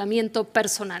endeudamiento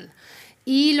personal.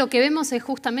 Y lo que vemos es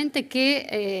justamente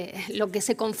que lo que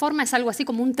se conforma es algo así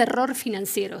como un terror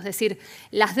financiero, es decir,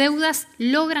 las deudas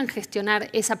logran gestionar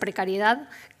esa precariedad,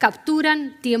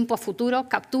 capturan tiempo a futuro,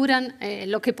 capturan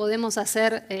lo que podemos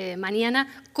hacer mañana,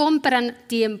 compran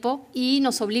tiempo y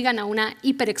nos obligan a una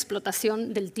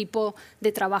hiperexplotación del tipo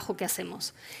de trabajo que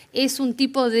hacemos. Es un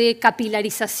tipo de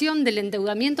capilarización del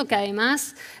endeudamiento que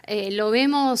además lo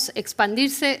vemos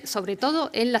expandirse sobre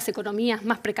todo en las economías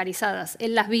más precarizadas,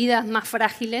 en las vidas más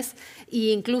frágiles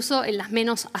e incluso en las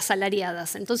menos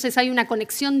asalariadas. Entonces hay una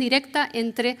conexión directa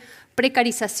entre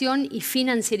precarización y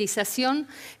financiarización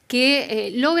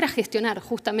que logra gestionar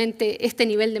justamente este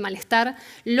nivel de malestar,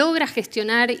 logra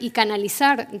gestionar y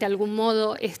canalizar de algún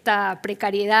modo esta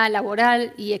precariedad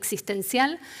laboral y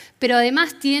existencial, pero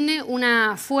además tiene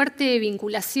una fuerte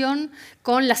vinculación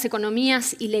con las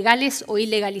economías ilegales o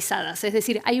ilegalizadas. Es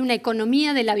decir, hay una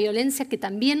economía de la violencia que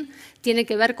también tiene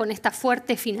que ver con esta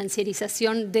fuerte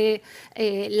financiarización de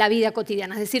la vida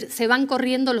cotidiana. Es decir, se van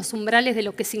corriendo los umbrales de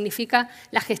lo que significa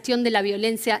la gestión de la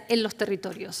violencia en los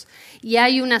territorios. Y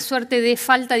hay una suerte de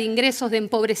falta de ingresos, de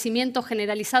empobrecimiento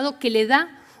generalizado que le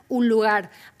da un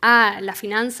lugar a las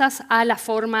finanzas, a la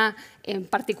forma en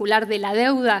particular de la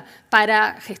deuda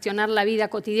para gestionar la vida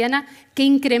cotidiana, que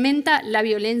incrementa la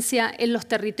violencia en los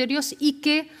territorios y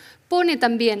que pone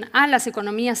también a las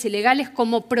economías ilegales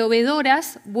como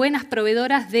proveedoras, buenas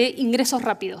proveedoras de ingresos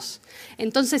rápidos.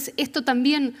 Entonces, esto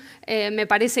también me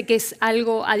parece que es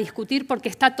algo a discutir porque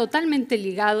está totalmente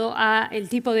ligado al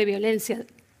tipo de violencia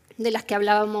de las que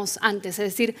hablábamos antes, es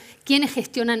decir, quiénes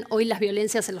gestionan hoy las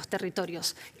violencias en los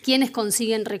territorios, quiénes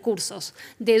consiguen recursos,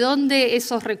 de dónde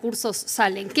esos recursos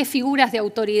salen, qué figuras de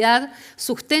autoridad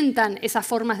sustentan esas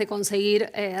formas de conseguir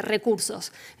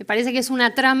recursos. Me parece que es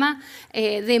una trama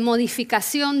de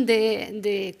modificación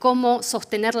de cómo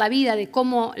sostener la vida, de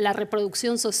cómo la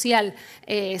reproducción social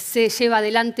se lleva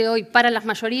adelante hoy para las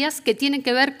mayorías, que tiene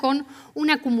que ver con un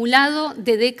acumulado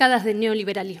de décadas de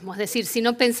neoliberalismo. Es decir, si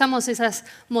no pensamos esas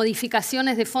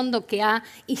modificaciones de fondo que ha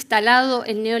instalado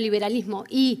el neoliberalismo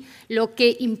y lo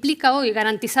que implica hoy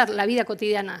garantizar la vida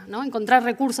cotidiana, ¿no? Encontrar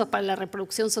recursos para la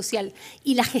reproducción social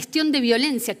y la gestión de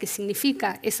violencia que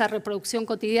significa esa reproducción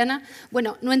cotidiana,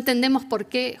 bueno, no entendemos por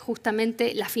qué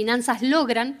justamente las finanzas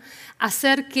logran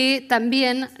hacer que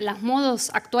también los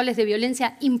modos actuales de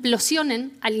violencia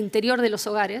implosionen al interior de los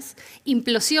hogares,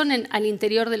 implosionen al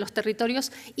interior de los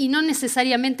territorios y no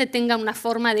necesariamente tengan una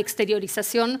forma de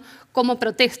exteriorización como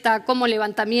protesta, como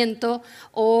levantamiento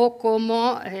o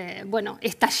como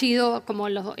estallido, como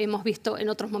lo hemos visto en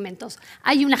otros momentos.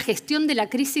 Hay una gestión de la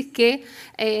crisis que,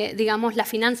 digamos, las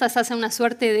finanzas hacen una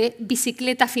suerte de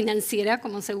bicicleta financiera,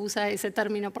 como se usa ese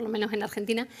término por lo menos en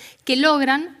Argentina, que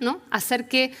logran, ¿no?, hacer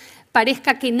que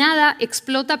parezca que nada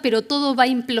explota, pero todo va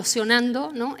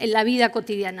implosionando, ¿no?, en la vida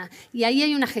cotidiana. Y ahí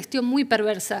hay una gestión muy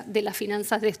perversa de las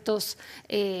finanzas de estos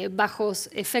bajos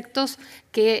efectos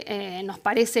que nos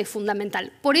parece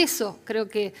fundamental. Por eso creo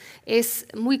que es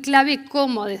muy clave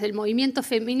cómo desde el movimiento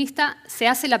feminista se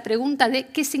hace la pregunta de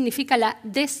qué significa la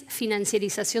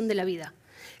desfinanciarización de la vida.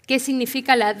 ¿Qué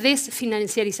significa la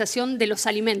desfinanciarización de los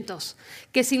alimentos?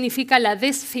 ¿Qué significa la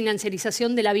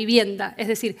desfinanciarización de la vivienda? Es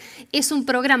decir, es un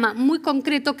programa muy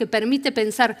concreto que permite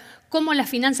pensar cómo las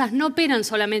finanzas no operan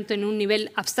solamente en un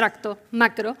nivel abstracto,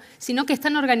 macro, sino que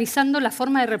están organizando la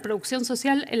forma de reproducción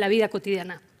social en la vida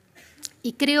cotidiana.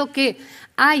 Y creo que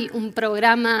hay un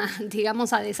programa,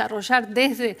 digamos, a desarrollar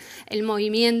desde el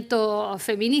movimiento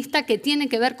feminista que tiene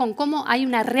que ver con cómo hay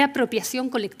una reapropiación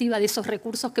colectiva de esos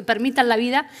recursos que permitan la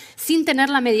vida sin tener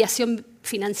la mediación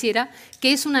financiera,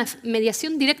 que es una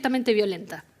mediación directamente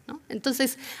violenta, ¿no?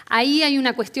 Entonces, ahí hay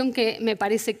una cuestión que me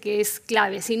parece que es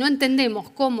clave. Si no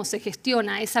entendemos cómo se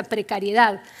gestiona esa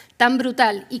precariedad tan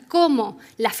brutal y cómo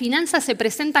las finanzas se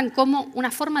presentan como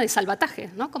una forma de salvataje,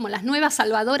 ¿no?, como las nuevas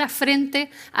salvadoras frente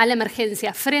a la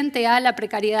emergencia, frente a la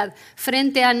precariedad,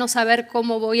 frente a no saber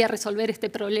cómo voy a resolver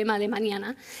este problema de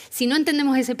mañana. Si no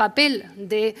entendemos ese papel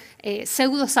de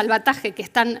pseudo salvataje que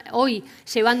están hoy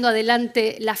llevando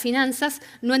adelante las finanzas,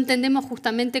 no entendemos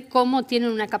justamente cómo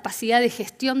tienen una capacidad de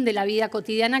gestión de la vida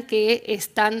cotidiana que es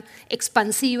tan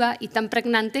expansiva y tan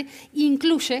pregnante e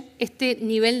incluye este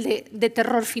nivel de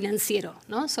terror financiero financiero,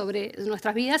 ¿no? Sobre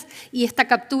nuestras vidas y esta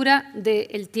captura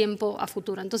del tiempo a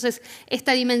futuro. Entonces,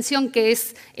 esta dimensión que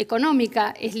es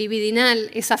económica, es libidinal,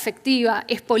 es afectiva,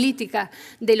 es política,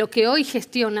 de lo que hoy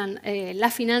gestionan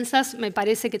las finanzas, me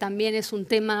parece que también es un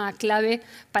tema clave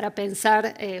para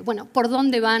pensar, bueno, por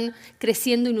dónde van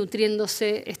creciendo y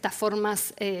nutriéndose estas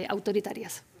formas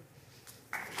autoritarias.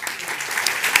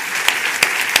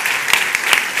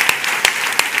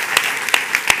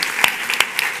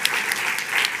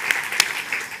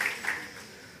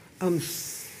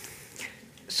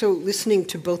 So listening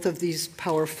to both of these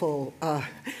powerful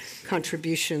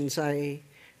contributions, I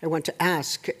want to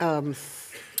ask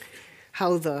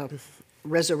how the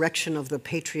resurrection of the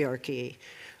patriarchy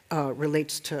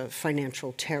relates to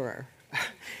financial terror.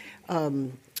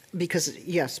 Because,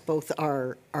 yes, both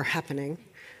are happening.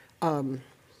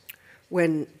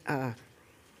 When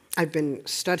I've been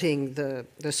studying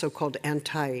the so-called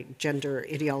anti-gender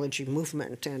ideology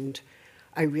movement, and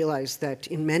I realized that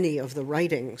in many of the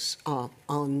writings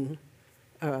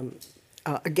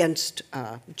against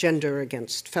gender,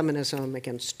 against feminism,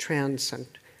 against trans and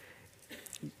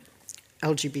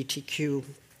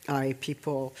LGBTQI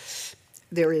people,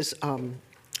 there's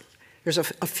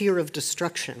a fear of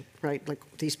destruction, right? Like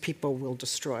these people will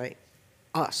destroy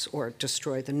us, or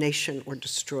destroy the nation, or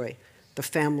destroy the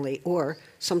family, or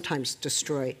sometimes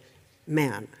destroy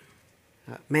man.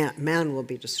 Man will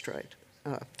be destroyed.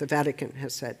 The Vatican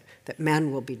has said that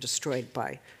man will be destroyed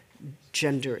by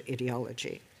gender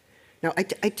ideology. Now, I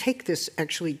take this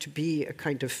actually to be a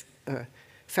kind of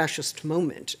fascist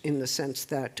moment, in the sense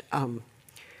that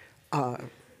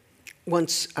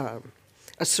once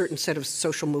a certain set of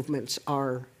social movements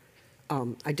are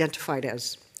identified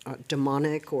as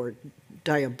demonic or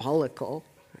diabolical,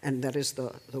 and that is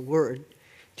the word,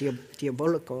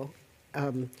 diabolico,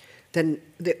 then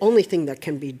the only thing that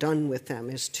can be done with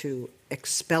them is to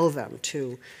expel them,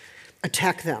 to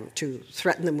attack them, to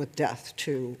threaten them with death,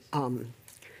 to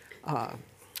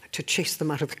chase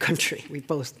them out of the country. We've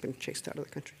both been chased out of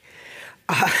the country.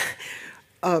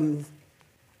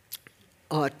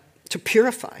 To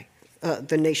purify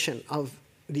the nation of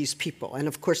these people. And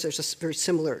of course, there's a very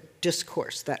similar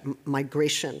discourse that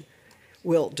migration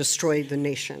will destroy the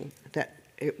nation, that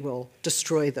it will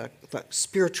destroy the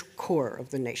spiritual core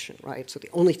of the nation, right? So the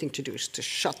only thing to do is to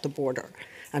shut the border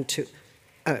and to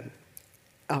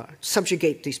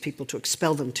subjugate these people, to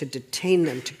expel them, to detain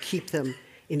them, to keep them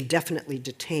indefinitely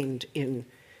detained in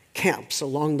camps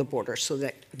along the border, so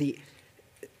that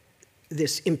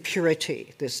this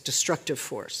impurity, this destructive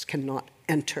force, cannot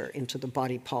enter into the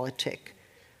body politic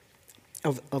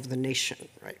of the nation,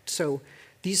 right? So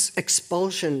these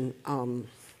expulsion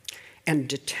and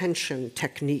detention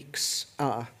techniques,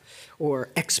 or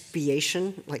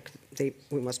expiation, like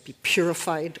we must be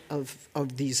purified of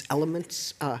these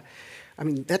elements. I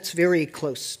mean, that's very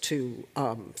close to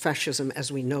fascism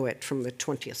as we know it from the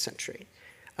 20th century.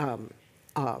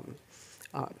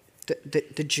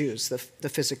 The Jews, the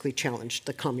physically challenged,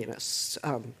 the communists,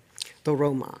 the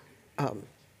Roma,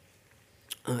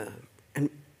 and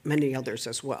many others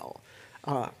as well,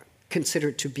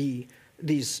 considered to be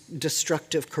these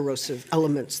destructive, corrosive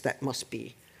elements that must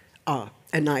be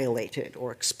annihilated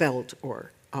or expelled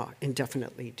or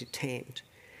indefinitely detained.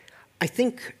 I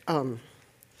think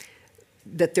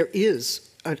that there is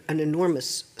an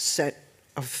enormous set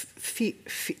of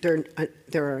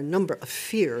there are a number of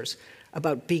fears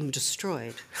about being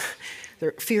destroyed. There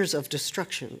are fears of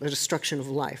destruction, the destruction of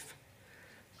life.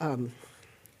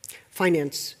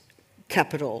 Finance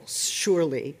capital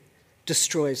surely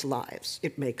destroys lives.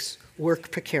 It makes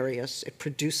work precarious, it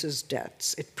produces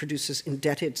debts, it produces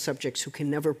indebted subjects who can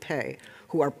never pay,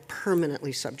 who are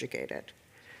permanently subjugated.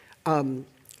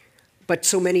 But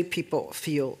so many people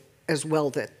feel as well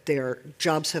that their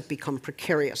jobs have become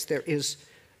precarious. There is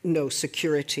no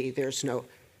security, there's no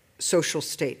social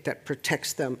state that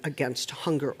protects them against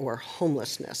hunger or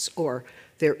homelessness, or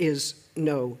there is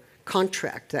no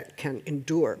contract that can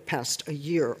endure past a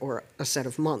year or a set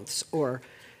of months,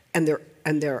 and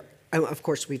of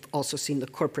course we've also seen the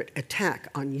corporate attack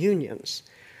on unions,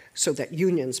 so that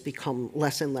unions become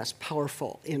less and less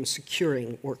powerful in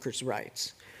securing workers'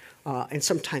 rights. And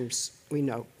sometimes we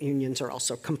know unions are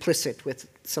also complicit with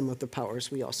some of the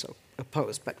powers we also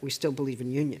oppose, but we still believe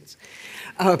in unions.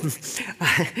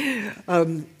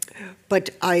 But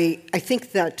I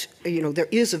think that there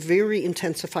is a very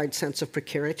intensified sense of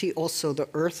precarity. Also, the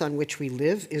earth on which we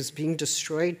live is being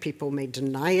destroyed. People may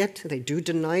deny it, they do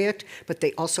deny it, but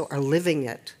they also are living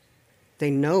it. They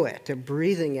know it, they're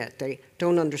breathing it, they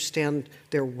don't understand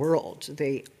their world.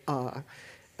 They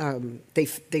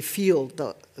feel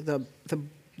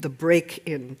the the break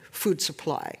in food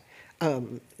supply,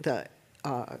 the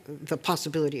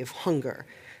possibility of hunger.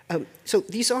 So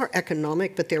these are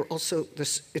economic, but they're also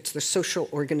it's the social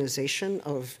organization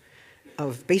of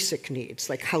basic needs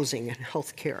like housing and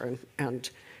healthcare and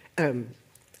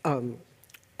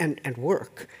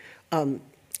work. And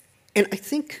I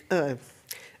think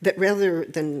that rather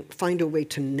than find a way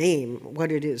to name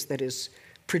what it is that is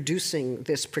producing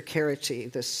this precarity,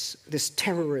 this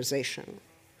terrorization,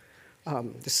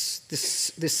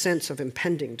 this sense of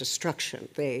impending destruction,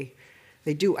 they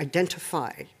do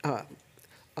identify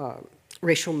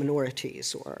racial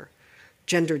minorities or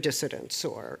gender dissidents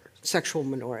or sexual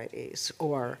minorities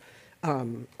or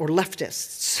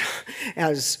leftists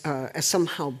as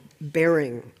somehow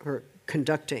bearing or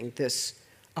conducting this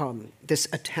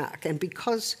attack. And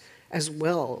because as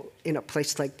well in a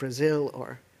place like Brazil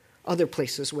or other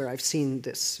places where I've seen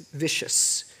this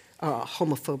vicious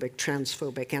homophobic,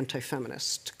 transphobic,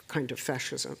 anti-feminist kind of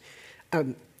fascism,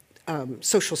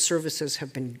 social services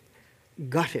have been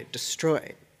gutted,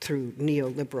 destroyed through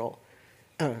neoliberal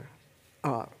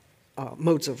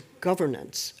modes of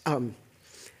governance.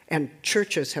 And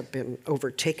churches have been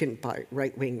overtaken by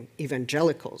right-wing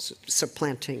evangelicals,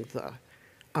 supplanting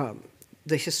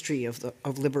the history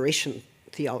of liberation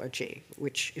theology,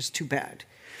 which is too bad.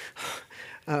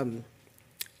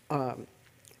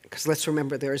 Because let's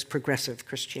remember there is progressive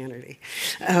Christianity.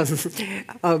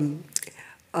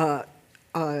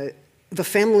 The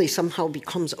family somehow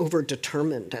becomes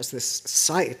overdetermined as this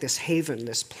site, this haven,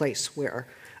 this place where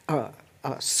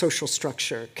social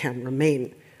structure can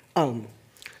remain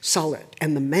solid.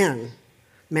 And the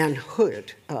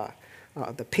manhood,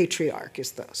 the patriarch,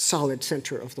 is the solid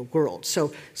center of the world.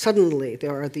 So suddenly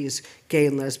there are these gay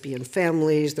and lesbian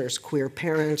families, there's queer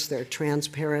parents, there are trans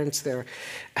parents, there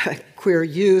are queer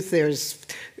youth, there's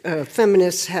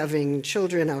feminists having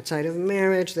children outside of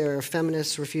marriage, there are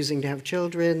feminists refusing to have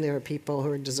children, there are people who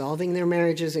are dissolving their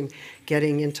marriages and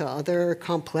getting into other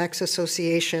complex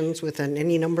associations with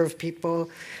any number of people.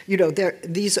 You know,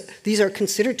 these are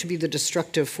considered to be the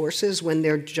destructive forces when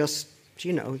they're just,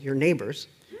 you know, your neighbors.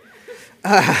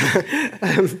 But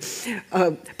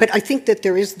I think that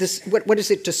there is this, what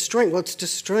is it destroying? Well, it's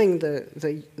destroying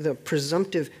the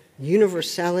presumptive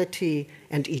universality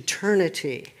and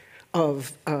eternity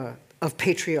of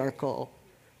patriarchal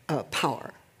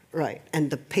power, right?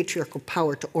 And the patriarchal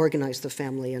power to organize the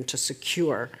family and to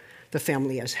secure the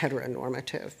family as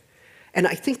heteronormative. And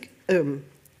I think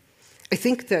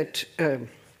that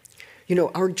you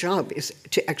know, our job is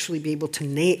to actually be able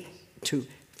to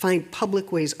find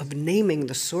public ways of naming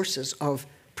the sources of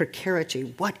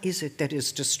precarity. What is it that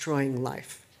is destroying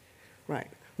life, right?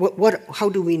 How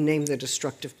do we name the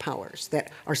destructive powers that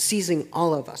are seizing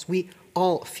all of us? We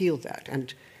all feel that.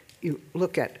 And you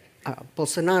look at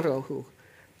Bolsonaro, who,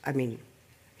 I mean,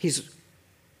 he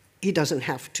doesn't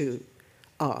have to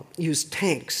use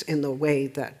tanks in the way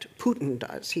that Putin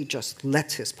does. He just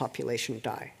lets his population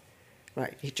die,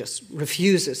 right? He just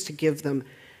refuses to give them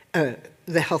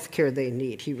the health care they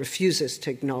need. He refuses to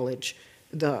acknowledge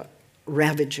the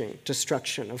ravaging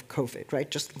destruction of COVID, right?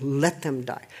 Just let them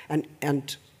die.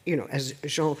 And you know, as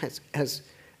Jean has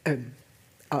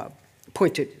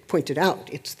pointed out,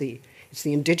 it's the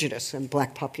indigenous and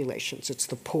black populations, it's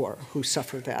the poor who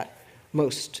suffer that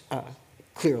most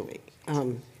clearly.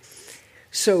 You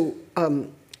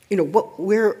know,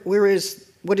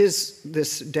 what is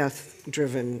this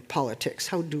death-driven politics?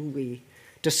 How do we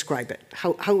describe it?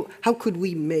 How could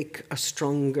we make a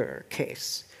stronger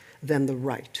case than the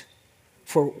right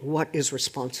for what is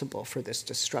responsible for this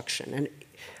destruction? And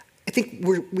I think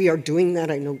we are doing that.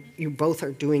 I know you both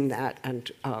are doing that,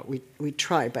 and we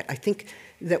try. But I think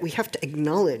that we have to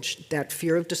acknowledge that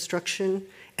fear of destruction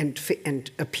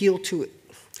and appeal to it,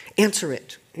 answer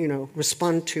it, you know,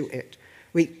 respond to it.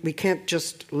 We can't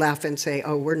just laugh and say,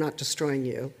 oh, we're not destroying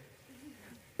you.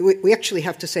 We actually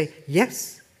have to say,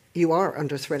 yes, you are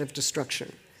under threat of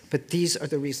destruction, but these are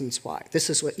the reasons why. This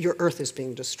is what your earth is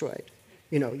being destroyed.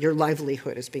 You know, your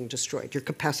livelihood is being destroyed, your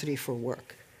capacity for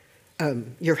work,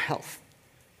 your health,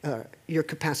 your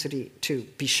capacity to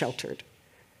be sheltered.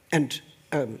 And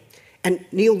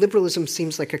neoliberalism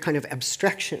seems like a kind of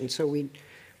abstraction, so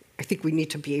I think we need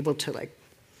to be able to like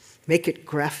make it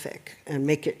graphic and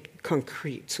make it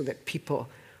concrete so that people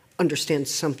understand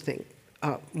something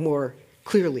more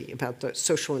clearly about the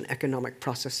social and economic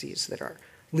processes that are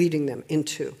leading them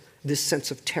into this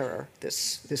sense of terror,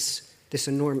 this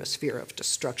enormous fear of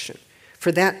destruction.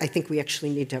 For that, I think we actually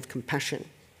need to have compassion.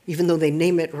 Even though they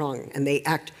name it wrong and they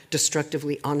act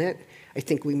destructively on it, I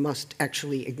think we must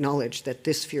actually acknowledge that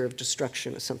this fear of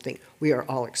destruction is something we are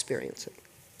all experiencing.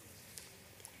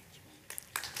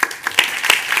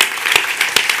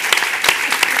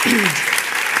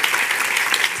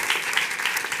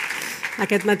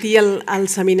 Aquest matí, al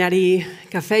seminari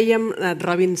que fèiem,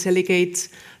 Robin Selicates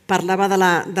parlava de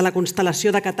la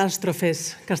constel·lació de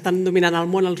catàstrofes que estan dominant el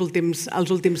món els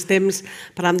últims temps.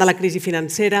 Parlàvem de la crisi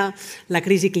financera, la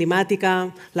crisi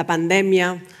climàtica, la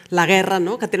pandèmia, la guerra,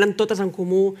 que tenen totes en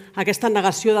comú aquesta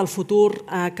negació del futur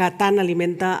que tant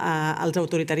alimenta els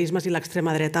autoritarismes i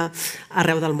l'extrema dreta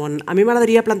arreu del món. A mi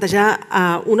m'agradaria plantejar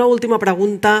una última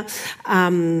pregunta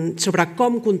sobre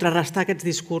com contrarrestar aquests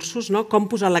discursos, com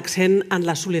posar l'accent en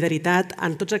la solidaritat,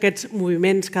 en tots aquests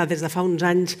moviments que des de fa uns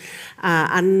anys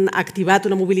han activat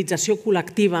una mobilització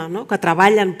col·lectiva, que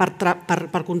treballen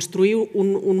per construir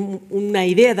una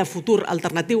idea de futur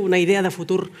alternatiu, una idea de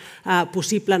futur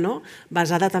possible,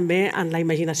 basada també en la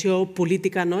imaginació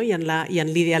política i en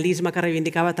l'idealisme que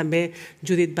reivindicava també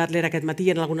Judith Butler aquest matí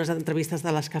i en algunes entrevistes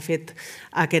de les que ha fet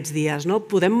aquests dies.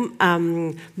 Podem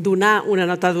donar una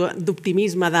nota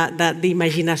d'optimisme,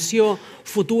 d'imaginació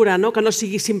futura, que no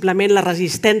sigui simplement la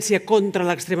resistència contra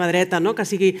l'extrema dreta,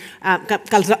 que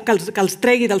els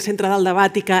tregui del centre del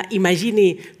debat i que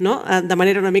imagini de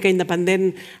manera una mica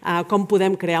independent com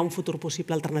podem crear un futur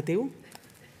possible alternatiu?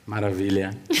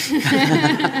 Maravilla.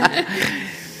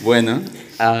 Bueno,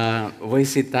 voy a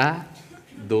citar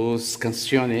dos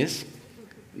canciones,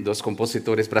 dos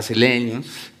compositores brasileños.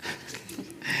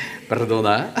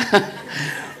 Perdona.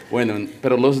 Bueno,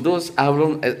 pero los dos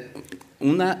hablan.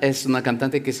 Una es una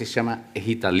cantante que se llama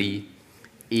Rita Lee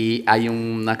y hay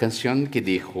una canción que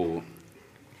dijo: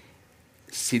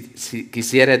 si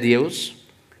quisiera Dios,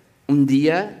 un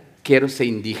día quiero ser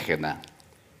indígena,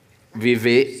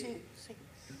 viver.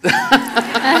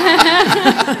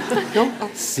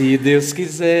 Si Dios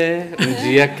quiser, un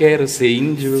día quiero ser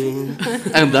índio.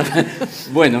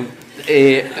 Bueno,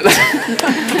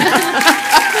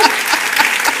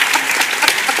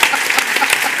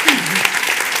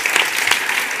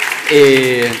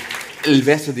 el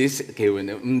verso dice que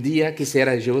un día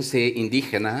quisiera yo ser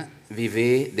indígena,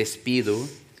 viver despido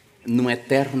en un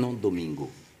eterno domingo.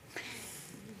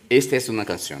 Esta es una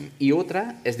canción. Y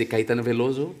otra es de Caetano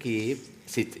Veloso, que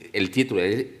el título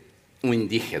es Un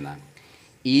indígena.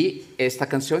 Y esta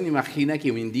canción imagina que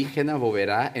un indígena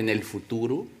volverá en el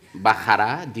futuro,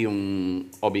 bajará de un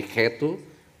objeto,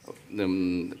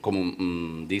 como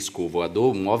un disco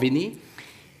voador, un ovni,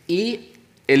 y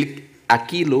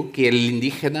aquilo que el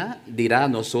indígena dirá a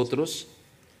nosotros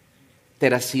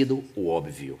terá sido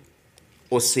obvio.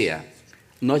 O sea,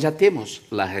 nós já temos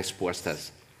las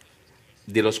respuestas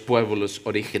de los pueblos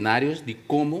originarios de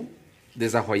cómo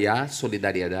desarrollar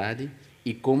solidaridad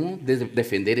y cómo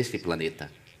defender este planeta.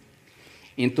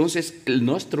 Entonces,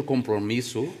 nuestro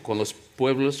compromiso con los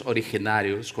pueblos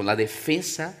originarios, con la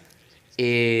defensa,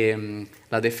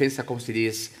 ¿cómo se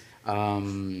dice?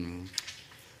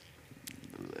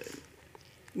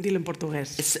 Dilo en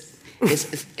portugués.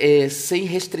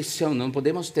 Sin restricción, no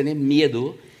podemos tener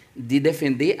miedo de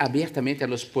defender abiertamente a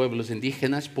los pueblos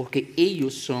indígenas porque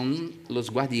ellos son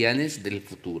los guardianes del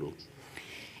futuro.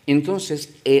 Entonces,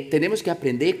 tenemos que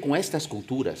aprender con estas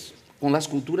culturas,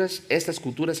 estas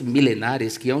culturas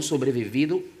milenares que han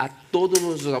sobrevivido a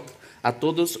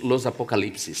todos los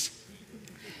apocalipsis.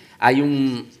 Hay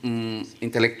un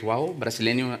intelectual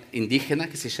brasileño indígena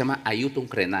que se llama Ailton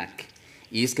Krenak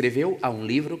y escribió un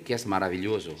libro que es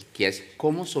maravilloso, que es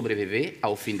Cómo sobreviver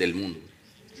al fin del mundo.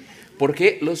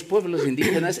 Porque los pueblos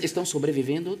indígenas están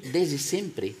sobreviviendo desde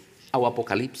siempre al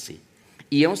apocalipsis.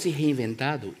 Y han se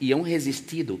reinventado, y han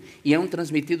resistido, y han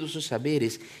transmitido sus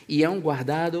saberes, y han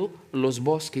guardado los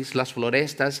bosques, las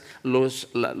florestas, los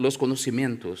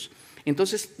conocimientos.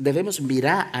 Entonces, debemos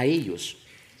mirar a ellos.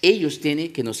 Ellos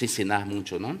tienen que nos enseñar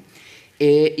mucho, ¿no?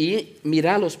 Y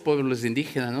mirar a los pueblos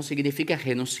indígenas no significa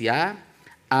renunciar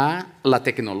a la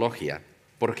tecnología,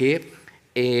 porque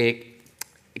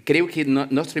creo que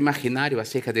nuestro imaginario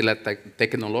acerca de la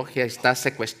tecnología está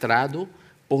secuestrado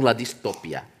por la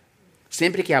distopia.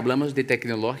 Siempre que hablamos de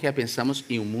tecnología, pensamos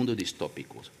en un mundo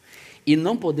distópico. Y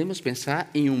no podemos pensar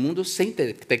en un mundo sin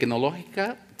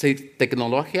tecnología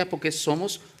porque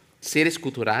somos seres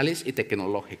culturales y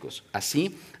tecnológicos.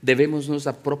 Así, debemos nos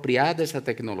apropiar de esa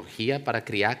tecnología para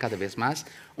crear cada vez más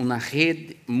una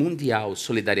red mundial,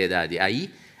 solidaridad.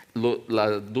 Ahí,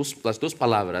 las dos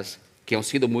palabras que han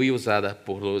sido muy usadas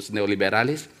por los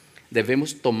neoliberales,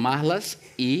 debemos tomarlas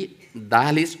y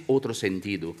darles otro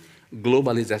sentido.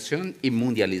 Globalización y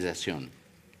mundialización.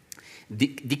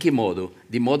 ¿De qué modo?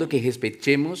 De modo que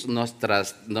respetemos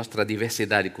nuestra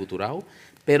diversidad cultural,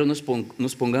 pero nos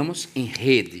pongamos en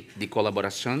red de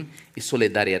colaboración y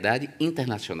solidaridad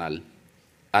internacional.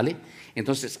 ¿Vale?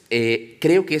 Entonces,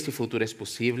 creo que este futuro es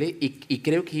posible y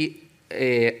creo que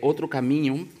otro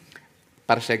camino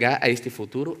para llegar a este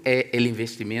futuro es el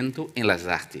investimento en las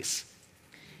artes.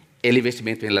 El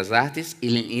investimento en las artes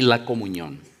y en la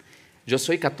comunión. Yo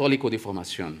soy católico de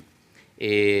formación,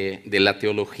 de la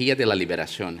teología de la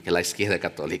liberación, que es la izquierda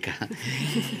católica.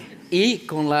 Y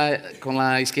con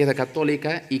la izquierda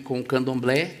católica y con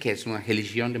candomblé, que es una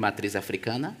religión de matriz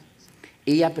africana,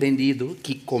 he aprendido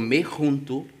que comer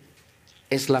junto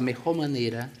es la mejor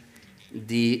manera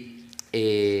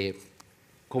de,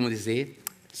 ¿cómo decir?,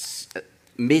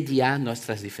 mediar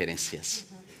nuestras diferencias.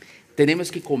 Tenemos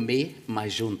que comer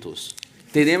más juntos.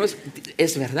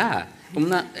 Es verdad,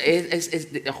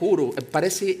 juro,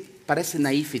 parece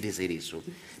naif decir eso,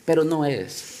 pero no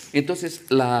es. Entonces,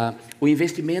 o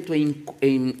investimento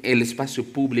en el espacio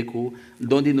público,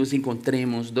 donde nos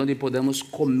encontremos, donde podamos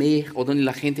comer, o donde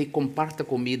la gente comparta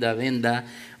comida, venda,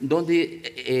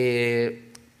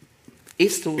 donde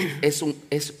esto es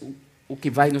o que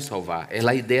vai nos salvar. É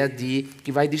a ideia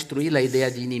que vai destruir a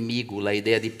ideia de inimigo, a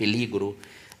ideia de peligro.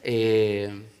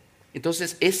 Então,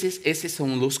 esses são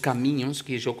os caminhos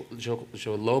que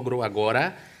eu logro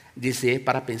agora dizer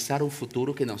para pensar um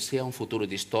futuro que não seja um futuro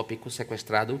distópico,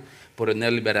 sequestrado por o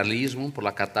neoliberalismo, por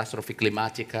a catástrofe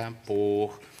climática,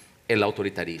 por o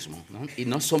autoritarismo. Não? E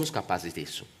nós somos capazes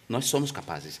disso. Nós somos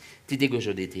capazes. Te digo,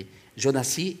 Judith, eu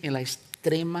nasci em la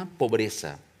extrema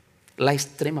pobreza. La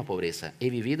extrema pobreza. He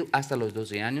vivido hasta los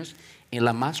 12 años en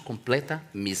la más completa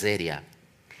miseria.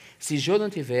 Si yo no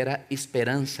tuviera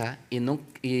esperanza y no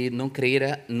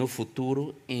creyera no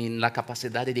futuro, en la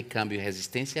capacidad de cambio y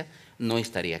resistencia, no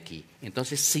estaría aquí.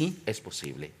 Entonces, sí, es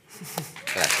posible.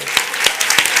 Gracias.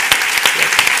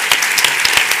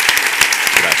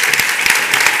 Gracias.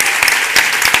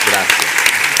 Gracias.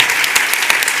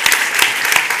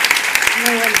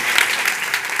 Muy bueno.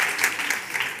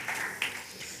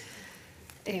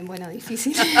 Bueno,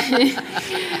 difícil.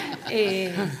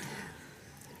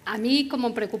 A mí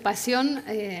como preocupación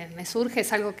me surge,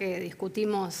 es algo que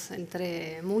discutimos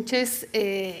entre muchos,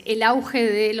 el auge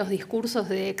de los discursos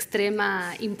de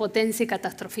extrema impotencia y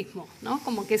catastrofismo, ¿no?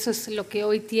 Como que eso es lo que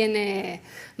hoy tiene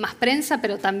más prensa,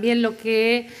 pero también lo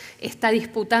que está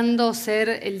disputando ser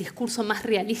el discurso más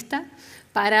realista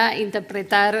para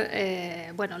interpretar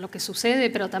bueno, lo que sucede,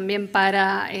 pero también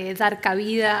para dar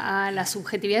cabida a las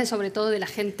subjetividades, sobre todo de la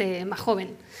gente más joven.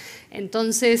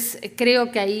 Entonces,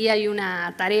 creo que ahí hay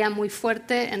una tarea muy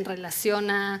fuerte en relación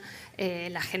a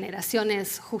las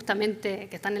generaciones justamente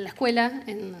que están en la escuela,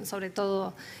 sobre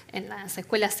todo en las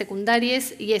escuelas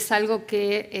secundarias, y es algo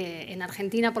que en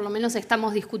Argentina por lo menos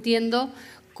estamos discutiendo,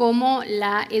 cómo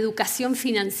la educación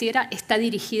financiera está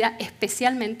dirigida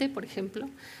especialmente, por ejemplo,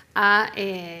 a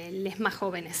los más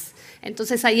jóvenes.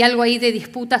 Entonces hay algo ahí de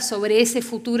disputa sobre ese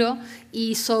futuro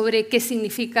y sobre qué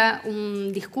significa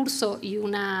un discurso y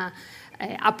una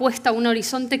apuesta a un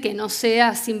horizonte que no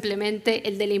sea simplemente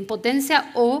el de la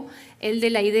impotencia o el de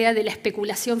la idea de la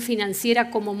especulación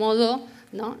financiera como modo,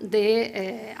 ¿no?,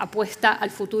 de apuesta al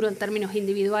futuro en términos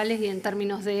individuales y en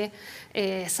términos de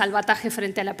salvataje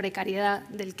frente a la precariedad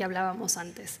del que hablábamos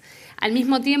antes. Al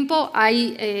mismo tiempo,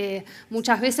 hay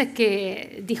muchas veces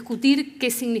que discutir qué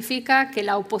significa que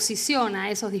la oposición a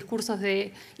esos discursos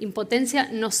de impotencia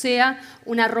no sea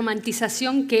una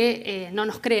romantización que no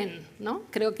nos creen, ¿no?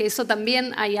 Creo que eso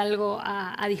también hay algo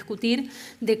a discutir,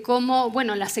 de cómo,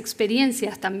 bueno, las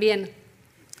experiencias también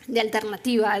de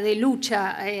alternativa, de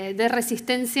lucha, de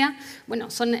resistencia, bueno,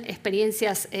 son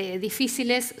experiencias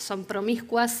difíciles, son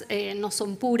promiscuas, no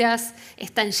son puras,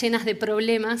 están llenas de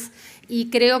problemas y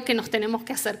creo que nos tenemos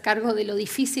que hacer cargo de lo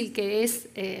difícil que es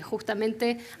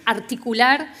justamente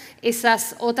articular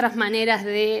esas otras maneras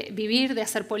de vivir, de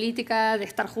hacer política, de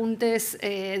estar juntos,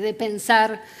 de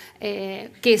pensar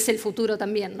qué es el futuro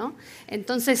también, ¿no?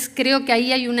 Entonces creo que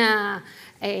ahí hay una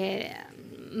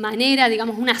manera,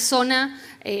 digamos, una zona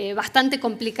bastante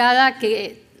complicada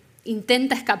que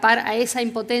intenta escapar a esa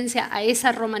impotencia, a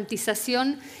esa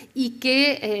romantización y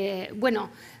que,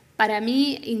 bueno, para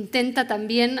mí intenta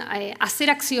también hacer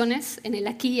acciones en el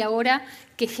aquí y ahora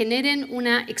que generen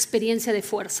una experiencia de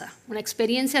fuerza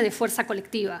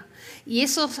colectiva. Y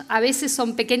esos a veces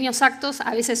son pequeños actos,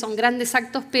 a veces son grandes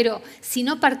actos, pero si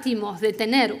no partimos de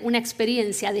tener una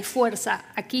experiencia de fuerza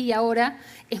aquí y ahora,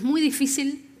 es muy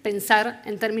difícil pensar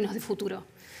en términos de futuro.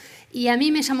 Y a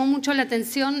mí me llamó mucho la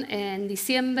atención en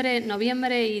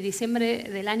noviembre y diciembre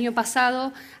del año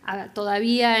pasado,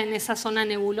 todavía en esa zona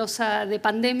nebulosa de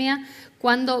pandemia,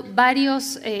 cuando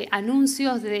varios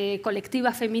anuncios de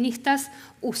colectivas feministas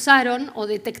usaron, o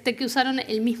detecté que usaron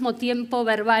el mismo tiempo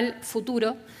verbal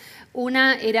futuro.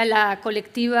 Una era la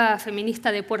colectiva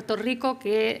feminista de Puerto Rico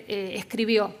que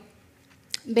escribió: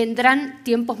 vendrán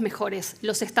tiempos mejores,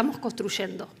 los estamos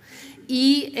construyendo.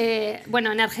 Y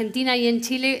bueno, en Argentina y en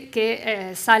Chile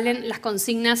que salen las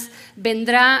consignas,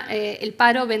 vendrá el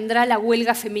paro, vendrá la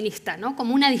huelga feminista, ¿no?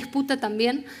 Como una disputa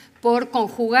también por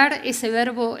conjugar ese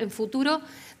verbo en futuro,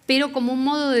 pero como un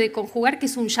modo de conjugar que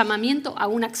es un llamamiento a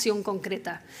una acción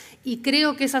concreta. Y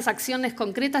creo que esas acciones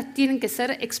concretas tienen que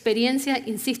ser experiencia,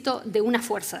 insisto, de una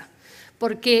fuerza,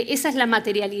 porque esa es la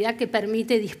materialidad que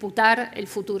permite disputar el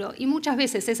futuro. Y muchas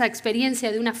veces esa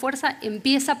experiencia de una fuerza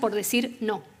empieza por decir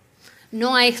no.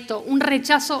 No a esto, un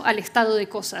rechazo al estado de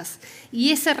cosas.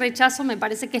 Y ese rechazo me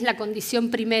parece que es la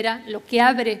condición primera, lo que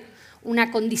abre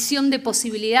una condición de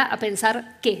posibilidad a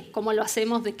pensar qué, cómo lo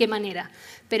hacemos, de qué manera.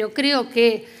 Pero creo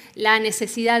que la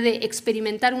necesidad de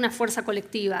experimentar una fuerza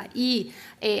colectiva y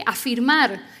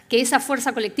afirmar que esa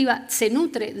fuerza colectiva se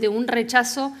nutre de un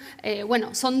rechazo,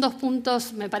 bueno, son dos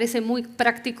puntos, me parece, muy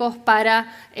prácticos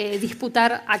para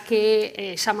disputar a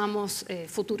qué llamamos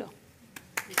futuro.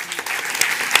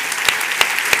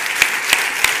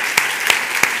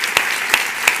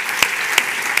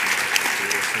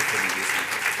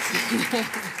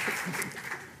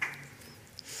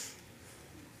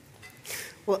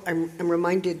 Well, I'm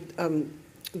reminded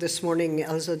this morning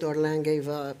Elsa Dorlan gave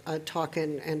a talk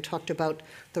and talked about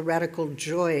the radical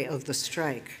joy of the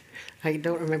strike. I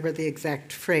don't remember the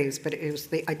exact phrase, but it was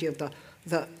the idea of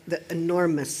the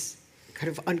enormous kind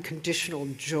of unconditional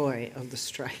joy of the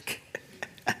strike.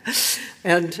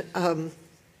 And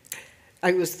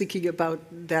I was thinking about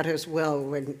that as well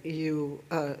when you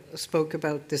spoke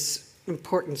about this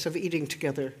importance of eating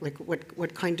together, like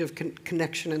what kind of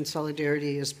connection and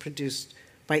solidarity is produced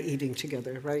by eating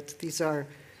together, right? These are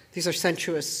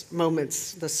sensuous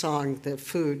moments, the song, the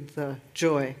food, the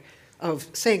joy of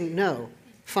saying no,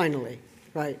 finally,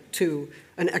 right, to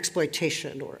an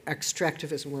exploitation or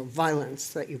extractivism or violence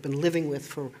that you've been living with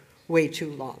for way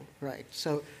too long, right?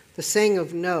 So the saying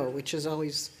of no, which is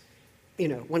always, you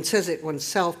know, one says it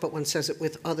oneself, but one says it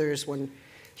with others. One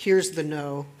hears the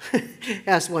no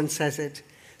as one says it.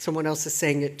 Someone else is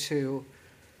saying it too.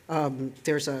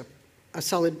 There's a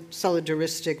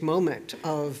solidaristic moment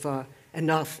of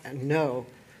enough and no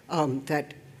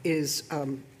that is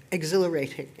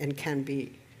exhilarating and can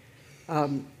be.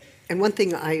 And one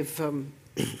thing I've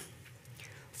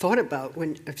thought about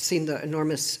when I've seen the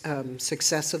enormous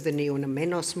success of the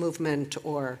neo-menos movement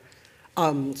or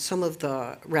some of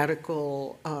the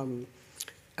radical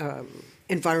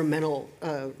environmental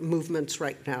movements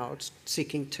right now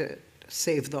seeking to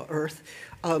save the earth,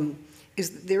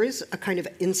 there is a kind of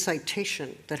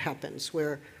incitation that happens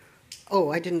where, oh,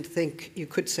 I didn't think you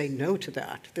could say no to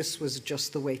that. This was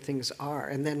just the way things are.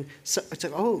 And then so, it's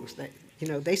like, oh, you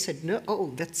know, they said no.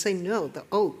 Oh, let's say no.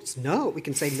 It's no. We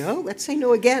can say no. Let's say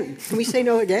no again. Can we say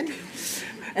no again?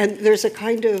 And there's a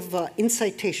kind of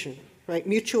incitation, right?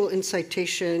 Mutual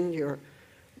incitation.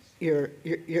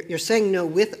 You're saying no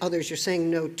with others. You're saying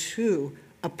no to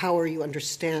a power you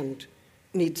understand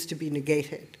needs to be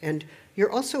negated. And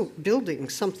you're also building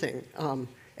something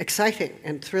exciting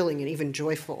and thrilling and even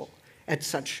joyful at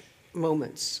such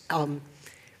moments.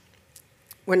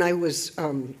 When I was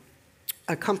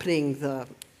accompanying the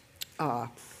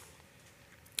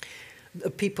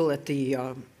people at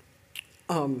the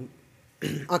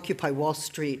Occupy Wall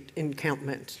Street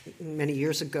encampment many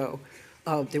years ago,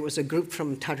 there was a group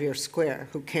from Tahrir Square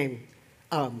who came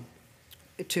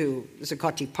to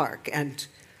Zuccotti Park, and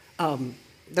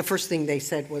the first thing they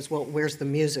said was, well, where's the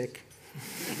music?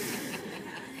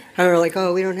 And we were like,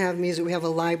 oh, we don't have music, we have a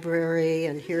library,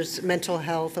 and here's mental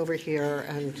health over here,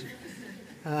 and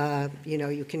you know,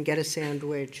 you can get a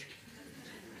sandwich.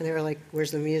 And they were like,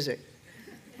 where's the music?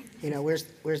 You know, where's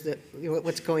the,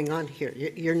 what's going on here?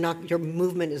 Your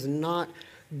movement is not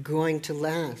going to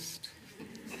last.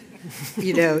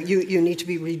 You know, you need to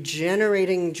be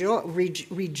regenerating joy,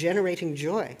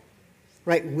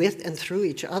 right, with and through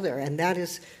each other. And that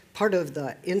is part of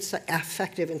the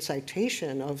affective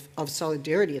incitation of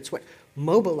solidarity. It's what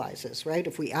mobilizes, right?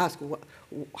 If we ask,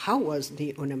 how was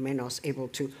the Neo-menos able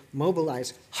to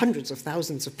mobilize hundreds of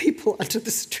thousands of people onto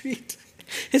the street?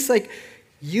 It's like,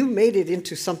 you made it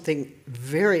into something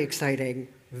very exciting,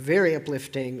 very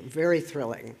uplifting, very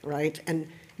thrilling, right? And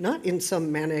not in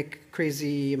some manic,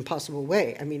 crazy, impossible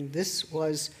way. I mean, this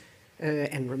was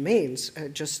and remains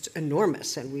just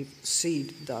enormous, and we've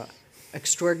seen the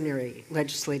extraordinary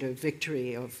legislative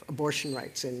victory of abortion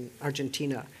rights in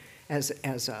Argentina as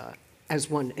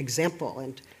one example.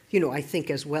 And, you know, I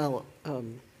think as well,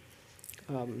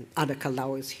 Ada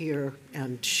Colau is here,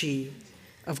 and she,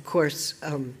 of course,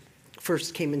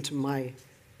 first came into my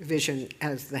vision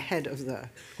as the head of the,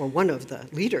 or one of the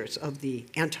leaders of the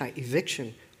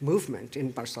anti-eviction movement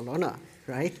in Barcelona,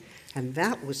 right? And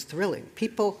that was thrilling.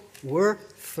 People were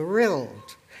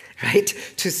thrilled, right,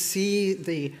 to see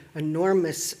the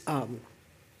enormous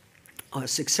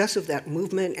success of that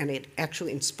movement, and it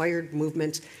actually inspired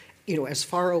movements, as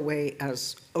far away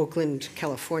as Oakland,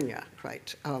 California,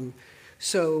 right?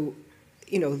 So,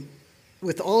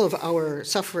 with all of our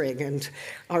suffering and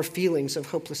our feelings of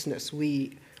hopelessness,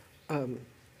 we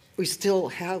still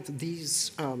have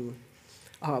these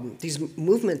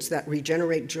movements that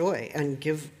regenerate joy and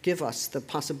give us the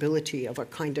possibility of a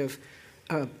kind of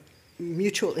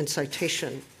mutual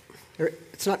incitation.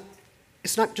 It's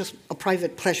not just a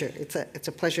private pleasure. It's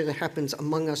a pleasure that happens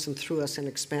among us and through us and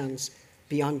expands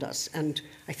beyond us. And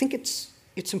I think it's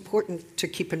important to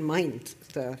keep in mind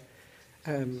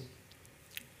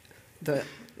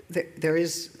there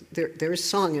is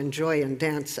song and joy and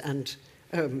dance and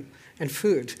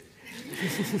food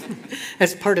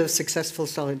as part of successful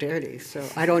solidarity. So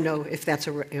I don't know if that's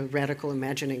a radical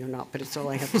imagining or not, but it's all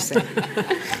I have to say.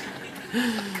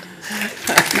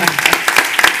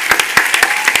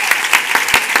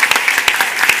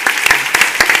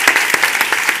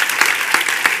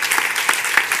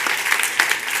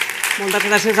 Moltes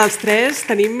gràcies als tres.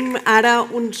 Tenim ara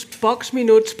uns pocs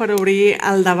minuts per obrir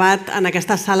el debat en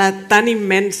aquesta sala tan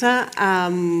immensa.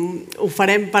 Ho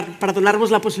farem per donar-vos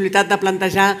la possibilitat de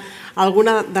plantejar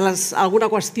alguna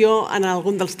qüestió en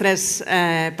algun dels tres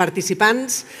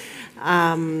participants.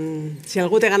 Si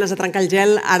algú té ganes de trencar el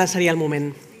gel, ara seria el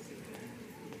moment.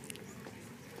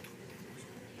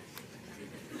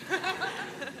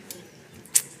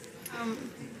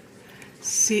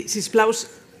 Sisplau,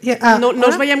 no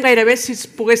us veiem gaire bé, si es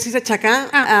poguessis aixecar.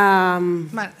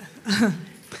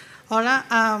 Hola.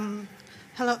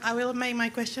 Hello, I will make my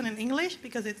question in English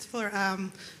because it's for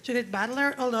Judith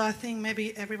Butler, although I think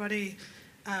maybe everybody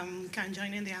can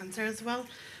join in the answer as well.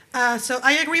 So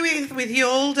I agree with you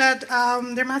all that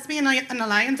there must be an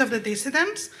alliance of the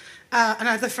dissidents. And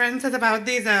as a friend said about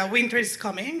this, winter is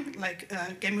coming, like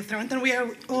Game of Thrones, and we are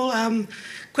all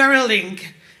quarreling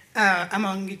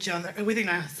among each other, within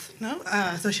us,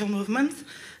 social movements.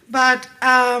 But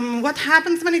what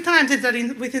happens many times is that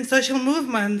within social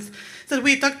movements, that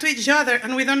we talk to each other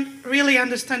and we don't really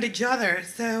understand each other.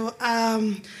 So,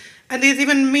 and this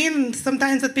even means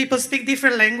sometimes that people speak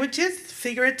different languages,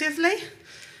 figuratively,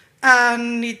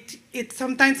 and it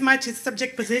sometimes matches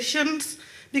subject positions,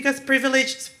 because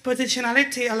privileged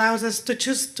positionality allows us to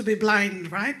choose to be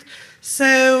blind, right?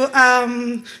 So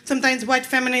sometimes white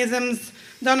feminisms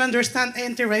don't understand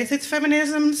anti-racist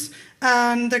feminisms,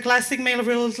 and the classic male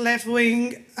rules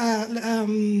left-wing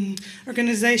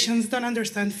organizations don't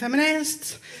understand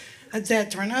feminists,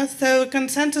 etc. So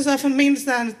consensus often means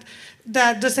that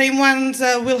the same ones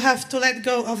will have to let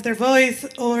go of their voice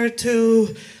or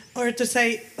to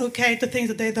say okay to things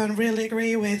that they don't really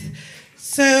agree with.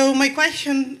 So my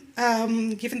question,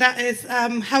 given that, is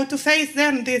how to face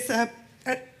then this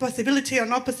possibility or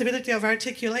not possibility of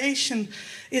articulation.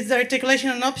 Is the articulation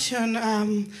an option,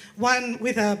 one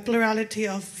with a plurality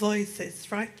of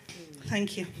voices, right?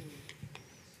 Thank you.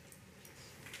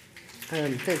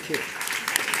 Thank you.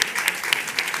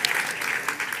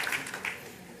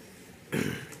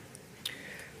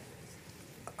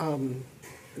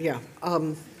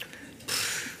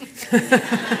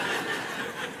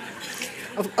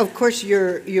 Of course,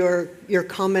 your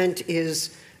comment is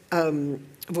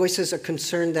voices a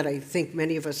concern that I think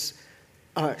many of us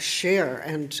share,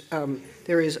 and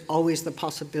there is always the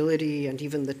possibility and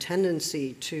even the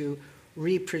tendency to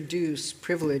reproduce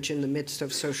privilege in the midst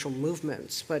of social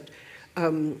movements. But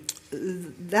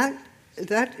that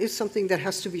is something that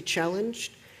has to be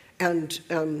challenged, and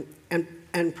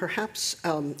perhaps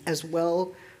as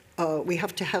well, we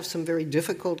have to have some very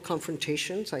difficult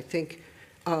confrontations. I think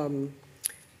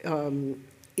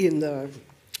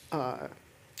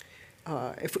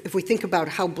if we think about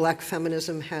how Black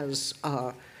feminism has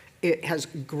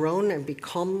grown and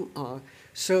become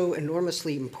so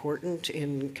enormously important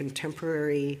in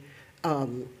contemporary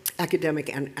academic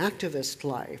and activist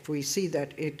life, we see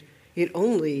that it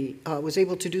only was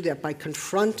able to do that by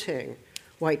confronting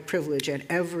white privilege at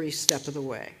every step of the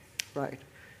way, right?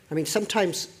 I mean,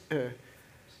 sometimes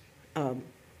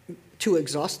too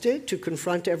exhausted to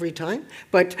confront every time,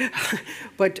 but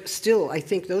still, I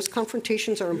think those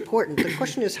confrontations are important. The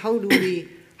question is, how do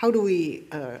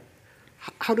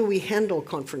we handle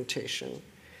confrontation?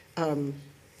 On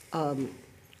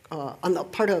the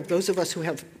part of those of us who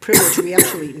have privilege, we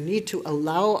actually need to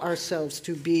allow ourselves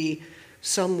to be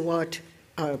somewhat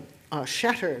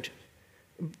shattered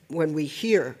when we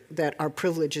hear that our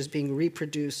privilege is being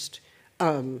reproduced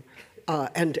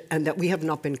and that we have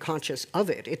not been conscious of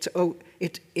it.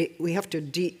 We have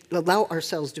to allow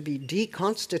ourselves to be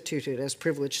deconstituted as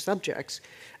privileged subjects,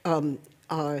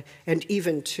 and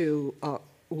even to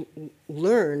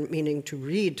learn, meaning to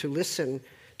read, to listen,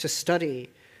 to study,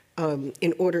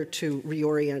 in order to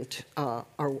reorient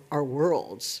our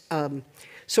worlds.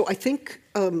 So I think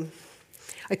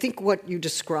what you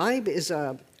describe is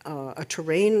a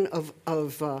terrain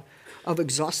of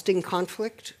exhausting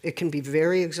conflict. It can be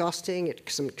very exhausting. It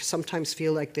can sometimes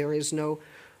feel like there is no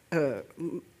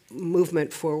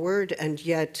movement forward, and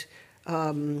yet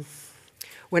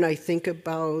when I think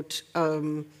about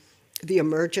the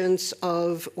emergence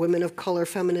of women of color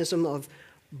feminism, of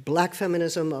Black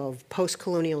feminism, of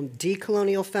post-colonial and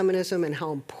decolonial feminism, and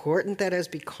how important that has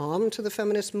become to the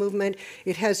feminist movement,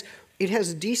 it has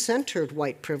decentered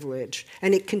white privilege,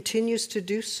 and it continues to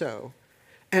do so.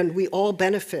 And we all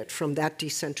benefit from that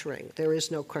decentering. There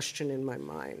is no question in my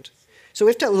mind. So we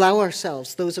have to allow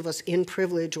ourselves, those of us in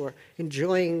privilege or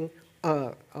enjoying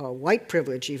white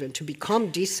privilege even, to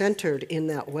become decentered in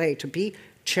that way, to be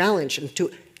challenged, and to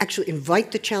actually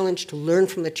invite the challenge, to learn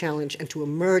from the challenge, and to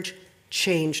emerge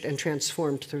changed and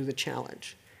transformed through the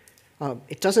challenge.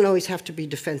 It doesn't always have to be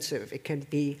defensive. It can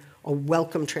be a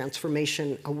welcome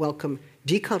transformation, a welcome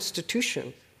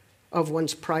deconstitution of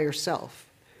one's prior self.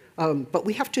 But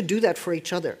we have to do that for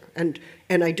each other. And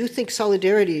I do think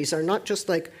solidarities are not just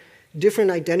like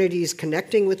different identities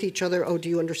connecting with each other. Oh, do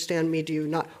you understand me? Do you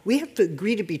not? We have to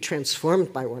agree to be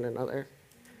transformed by one another,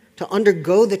 to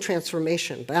undergo the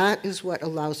transformation. That is what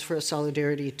allows for a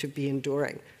solidarity to be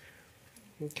enduring.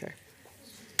 Okay.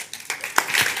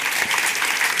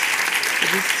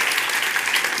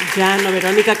 Jan o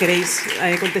Verónica, ¿queréis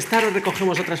contestar o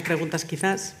recogemos otras preguntas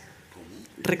quizás?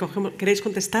 ¿Queréis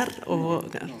contestar o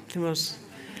hacemos?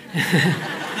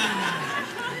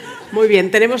 Muy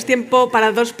bien, tenemos tiempo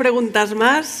para 2 preguntes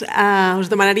més. Us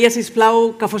demanaria,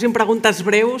 sisplau, que fossin preguntes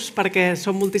breus perquè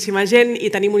som moltíssima gent i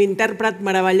tenim un intèrpret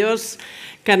meravellós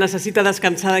que necessita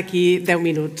descansar d'aquí 10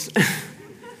 minuts.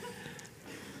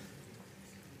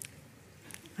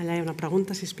 Allà hi ha una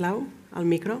pregunta, sisplau, al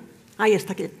micro. Ah, ja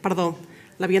està aquí, perdó,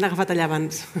 l'havien agafat allà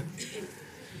abans.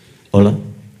 Hola.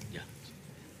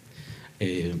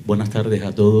 Buenas tardes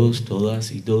a todos,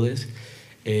 todas y todes.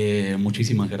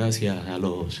 Muchísimas gracias a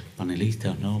los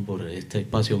panelistas, ¿no?, por este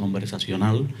espacio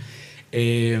conversacional.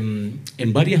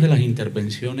 En varias de las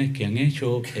intervenciones que han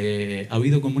hecho ha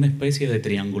habido como una especie de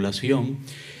triangulación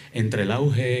entre el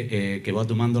auge que va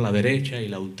tomando la derecha y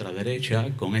la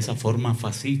ultraderecha, con esa forma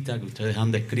fascista que ustedes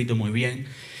han descrito muy bien,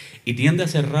 y tiende a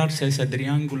cerrarse ese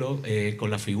triángulo con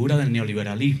la figura del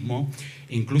neoliberalismo.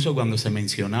 Incluso cuando se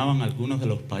mencionaban algunos de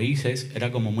los países,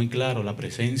 era como muy claro la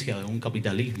presencia de un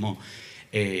capitalismo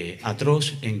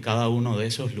atroz en cada uno de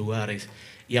esos lugares.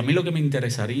 Y a mí lo que me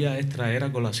interesaría es traer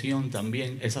a colación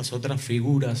también esas otras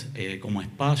figuras como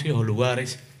espacios o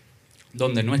lugares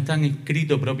donde no están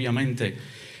inscritos propiamente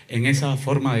en esa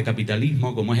forma de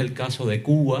capitalismo, como es el caso de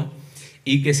Cuba,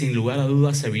 y que sin lugar a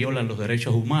dudas se violan los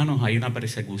derechos humanos. Hay una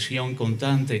persecución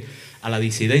constante a la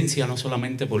disidencia, no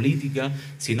solamente política,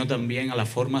 sino también a las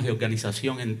formas de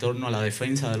organización en torno a la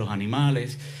defensa de los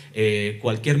animales.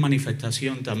 Cualquier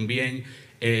manifestación también,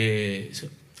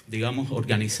 digamos,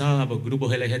 organizada por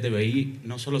grupos LGTBI,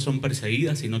 no solo son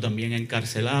perseguidas, sino también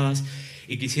encarceladas.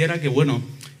 Y quisiera que, bueno,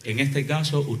 en este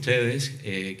caso, ustedes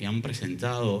que han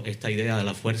presentado esta idea de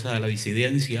la fuerza de la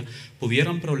disidencia,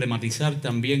 pudieran problematizar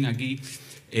también aquí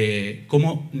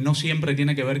cómo no siempre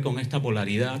tiene que ver con esta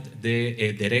polaridad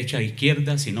de derecha e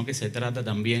izquierda, sino que se trata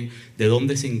también de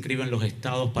dónde se inscriben los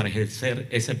estados para ejercer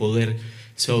ese poder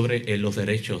sobre los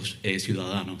derechos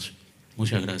ciudadanos.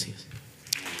 Muchas gracias.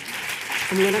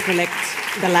 I'm going to collect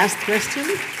the last question.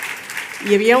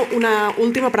 Hi havia una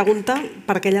última pregunta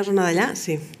per aquella zona d'allà?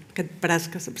 Sí, aquest braç.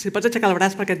 Si pots aixecar el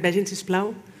braç perquè et vegin,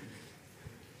 sisplau.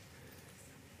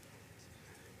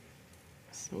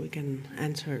 So we can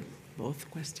answer both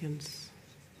questions.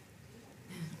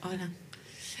 Hola.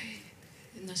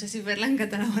 No sé si fer-la en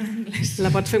català o en anglès. La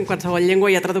pots fer en qualsevol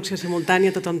llengua, hi ha traducció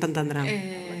simultània, tothom t'entendrà.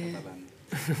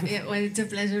 Well, it's a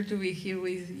pleasure to be here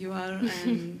with you all,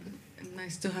 and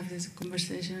nice to have this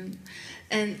conversation.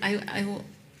 And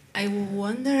I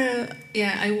wonder,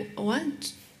 I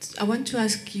want to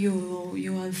ask you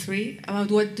all three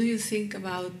about what do you think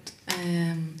about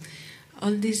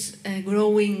all this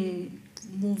growing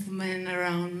movement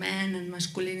around men and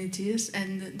masculinities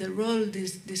and the role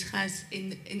this has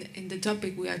in the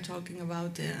topic we are talking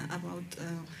about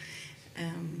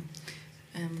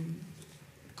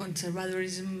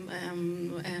conservadorism,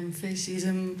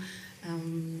 fascism,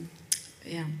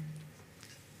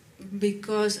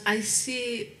 because I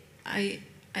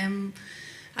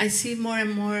I see more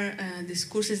and more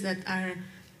discourses that are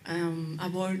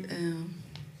about...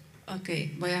 Ok,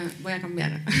 voy a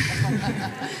canviar.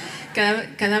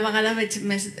 Cada vegada veig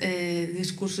més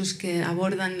discursos que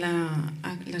aborden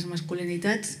les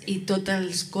masculinitats i tots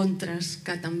els contres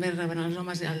que també reben els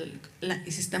homes.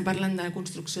 I si estem parlant de la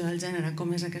construcció del gènere,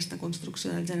 com és aquesta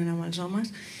construcció del gènere amb els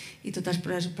homes i tots els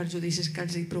perjudicis que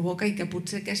els hi provoca, i que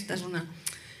potser aquesta és una...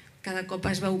 Cada cop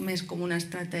es veu més com una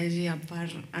estratègia per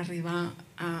arribar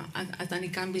a tenir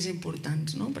canvis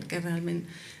importants, perquè realment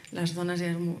les dones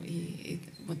i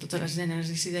totes les gèneres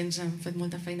dissidents han fet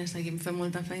molta feina, seguim fent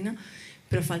molta feina,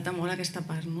 però falta molt aquesta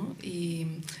part.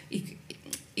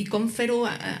 I com fer-ho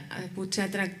potser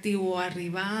atractiu o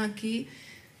arribar aquí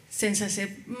sense ser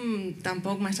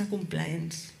tampoc massa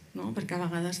complaents, perquè a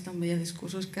vegades també hi ha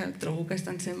discursos que trobo que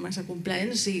estan sent massa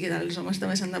complaents, i els homes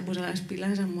també s'han de posar les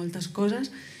piles en moltes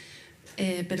coses,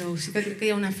 però sí que crec que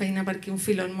hi ha una feina per aquí, un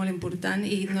filon molt important,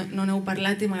 i no n'heu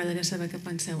parlat i m'agradaria saber què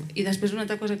penseu. I després una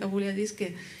altra cosa que volia dir és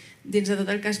que dins de tot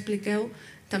el que expliqueu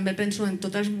també penso en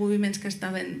tots els moviments que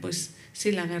està havent,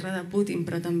 sí, la guerra de Putin,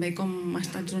 però també com els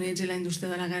Estats Units i la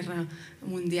indústria de la guerra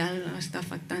mundial està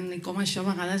afectant, i com això a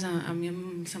vegades a mi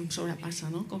se'm sobrepassa,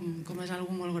 com és una cosa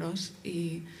molt gros,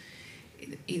 i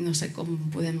no sé com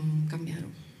podem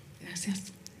canviar-ho.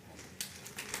 Gràcies.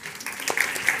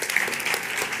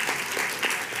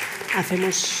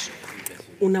 Hacemos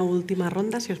una última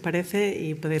ronda, si os parece,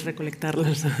 y podéis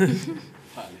recolectarlas.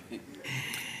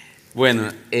 Bueno,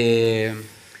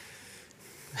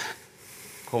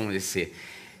 ¿cómo decir?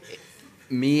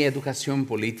 Mi educación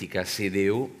política se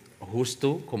dio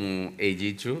justo, como he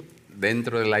dicho,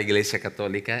 dentro de la Iglesia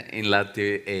Católica,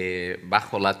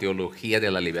 bajo la teología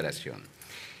de la liberación.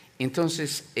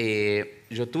 Entonces,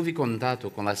 yo tuve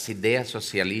contacto con las ideas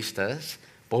socialistas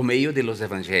por medio de los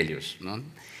evangelios, ¿no?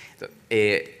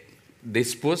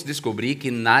 Después descubrí que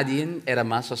nadie era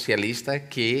más socialista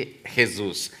que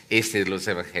Jesús, de los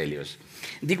evangelios.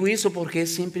 Digo eso porque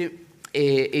siempre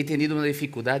he tenido una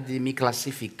dificultad de me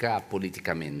clasificar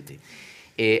políticamente.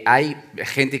 Hay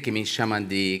gente que me llaman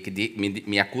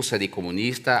me acusa de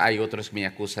comunista, hay otros que me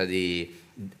acusan de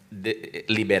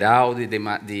liberal,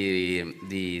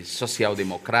 de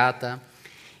socialdemócrata.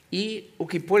 Y lo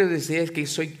que puedo decir es que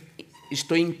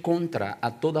estoy en contra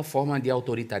a toda forma de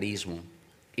autoritarismo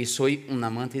y soy un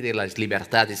amante de las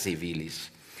libertades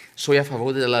civiles. Soy a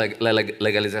favor de la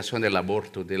legalización del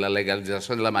aborto, de la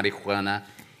legalización de la marihuana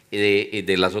y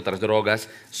de las otras drogas.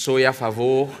 Soy a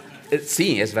favor,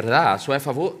 sí, es verdad, soy a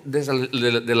favor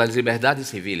de las libertades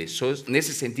civiles. En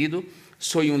ese sentido,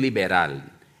 soy un liberal.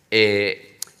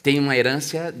 Tengo una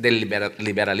herencia del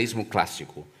liberalismo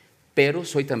clásico, pero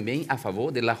soy también a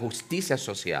favor de la justicia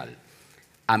social.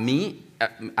 A mí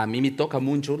me toca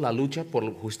mucho la lucha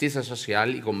por justicia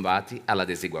social y combate a la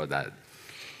desigualdad.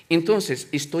 Entonces,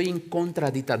 estoy en contra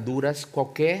de dictaduras,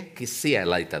 cualquier que sea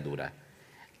la dictadura.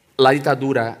 La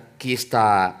dictadura que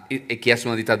es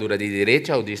una dictadura de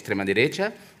derecha o de extrema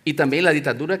derecha, y también la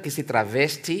dictadura que se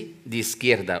traveste de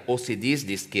izquierda o se dice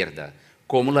de izquierda,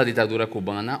 como la dictadura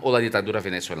cubana o la dictadura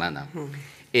venezolana.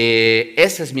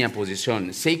 Esa es mi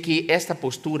posición. Sé que esta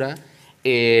postura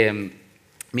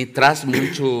me traz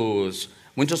muchos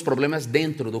problemas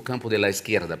dentro del campo de la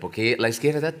izquierda, porque la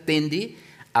izquierda tiende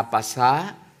a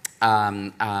pasar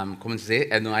 ¿cómo dice?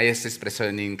 No hay esa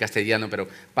expresión en castellano, pero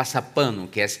pasapano,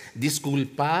 que es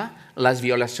disculpar las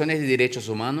violaciones de derechos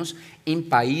humanos en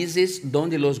países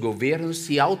donde los gobiernos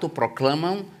se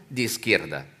autoproclaman de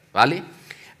izquierda, ¿vale?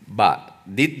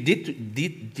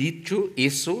 Dicho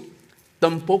eso,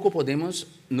 tampoco podemos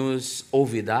nos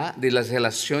olvidar de las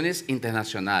relaciones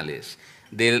internacionales,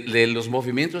 de los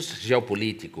movimientos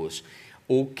geopolíticos.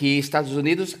 O que Estados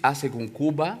Unidos hace con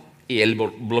Cuba y el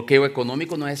bloqueo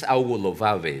económico no es algo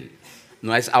loable,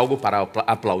 no es algo para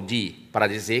aplaudir, para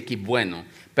decir que bueno,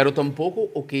 pero tampoco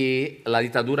o que la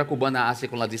dictadura cubana hace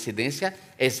con la disidencia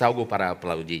es algo para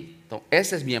aplaudir. Entonces,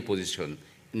 esa es mi posición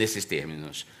en esos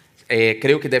términos.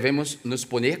 Creo que debemos nos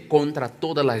poner contra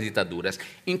todas las dictaduras,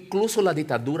 incluso la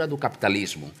dictadura del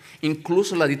capitalismo,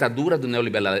 incluso la dictadura del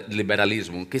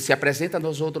neoliberalismo, que se presenta a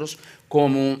nosotros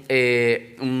como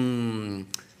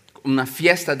una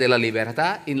fiesta de la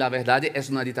libertad, y la verdad es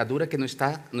una dictadura que nos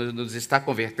está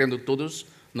convirtiendo todos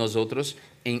nosotros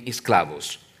en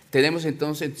esclavos. Tenemos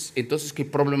entonces que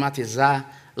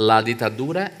problematizar la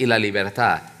dictadura y la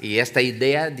libertad, y esta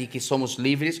idea de que somos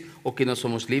libres o que no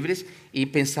somos libres, y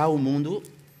pensar el mundo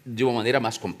de una manera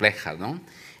más compleja, ¿no?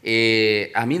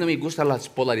 A mí no me gustan las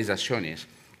polarizaciones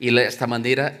y esta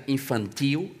manera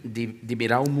infantil de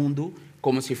mirar el mundo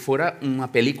como si fuera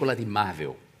una película de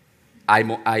Marvel.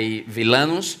 Hay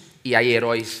villanos y hay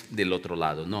héroes del otro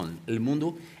lado. No, el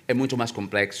mundo es mucho más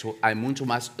complejo, hay mucho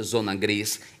más zona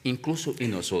gris, incluso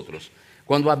en nosotros.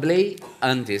 Cuando hablé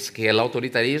antes que el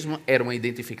autoritarismo era una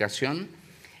identificación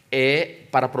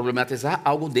para problematizar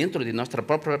algo dentro de nuestra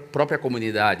propia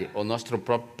comunidad o nuestro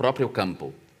propio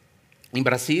campo. En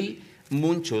Brasil,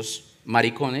 muchos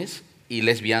maricones y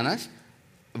lesbianas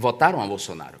votaron a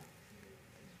Bolsonaro.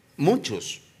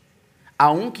 Muchos.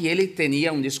 Aunque él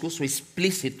tenía un discurso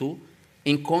explícito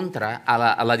en contra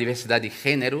a la diversidad de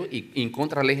género y en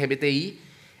contra del LGBTI,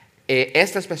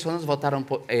 estas personas votaron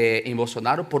en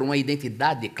Bolsonaro por una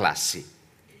identidad de clase.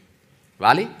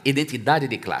 ¿Vale? Identidad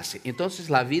de clase. Entonces,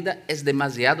 la vida es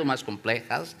demasiado más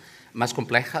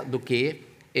compleja do que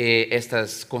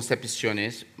estas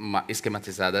concepciones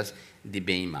esquematizadas de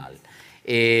bien y mal.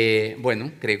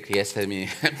 Bueno, creo que esta es mi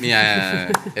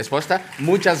respuesta.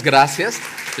 Muchas gracias.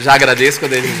 Já agradeço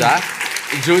desde já.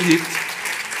 Judith,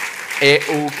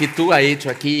 o que tú has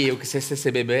hecho aquí, o que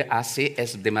CCCBB hace,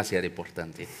 es demasiado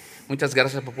importante. Muchas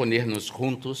gracias por ponernos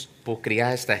juntos, por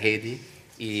crear esta rede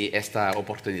y esta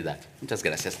oportunidad. Muchas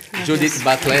gracias. Judith,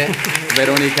 Butler,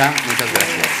 Verónica, muchas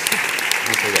gracias.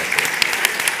 Muchas gracias.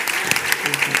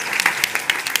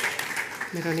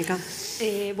 Verónica.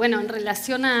 Bueno, en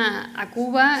relación a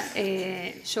Cuba,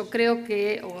 yo creo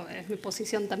que, o es mi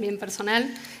posición también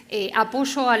personal,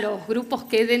 apoyo a los grupos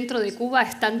que dentro de Cuba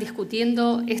están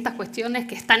discutiendo estas cuestiones,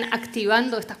 que están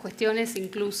activando estas cuestiones,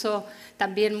 incluso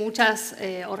también muchas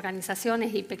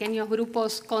organizaciones y pequeños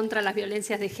grupos contra las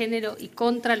violencias de género y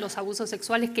contra los abusos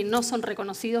sexuales que no son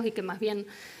reconocidos y que más bien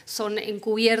son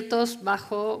encubiertos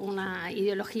bajo una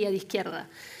ideología de izquierda.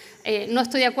 No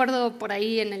estoy de acuerdo por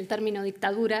ahí en el término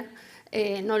dictadura,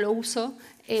 no lo uso,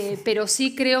 pero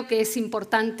sí creo que es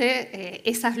importante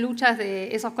esas luchas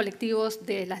de esos colectivos,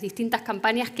 de las distintas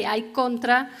campañas que hay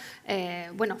contra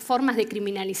formas de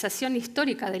criminalización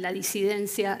histórica de la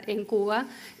disidencia en Cuba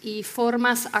y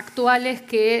formas actuales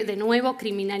que de nuevo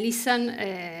criminalizan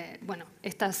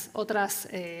estas otras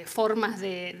formas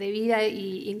de vida e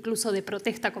incluso de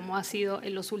protesta como ha sido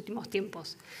en los últimos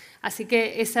tiempos. Así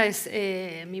que esa es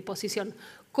mi posición.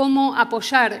 Cómo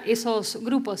apoyar esos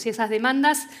grupos y esas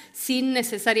demandas sin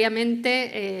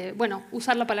necesariamente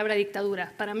usar la palabra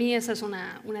dictadura. Para mí esa es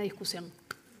una discusión.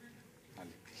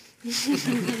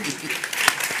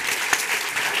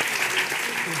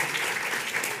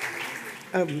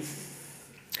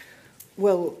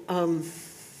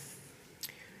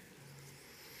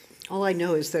 All I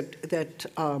know is that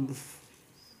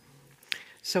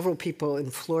several people in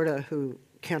Florida who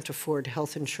can't afford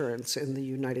health insurance in the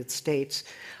United States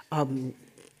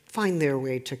find their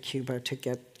way to Cuba to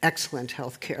get excellent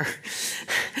health care.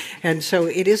 And so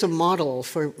it is a model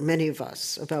for many of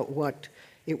us about what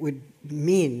it would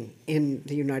mean in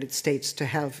the United States to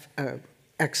have an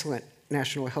excellent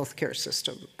national health care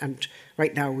system. And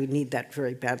right now we need that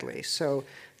very badly. So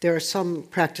there are some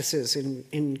practices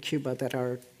in Cuba that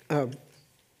are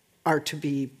to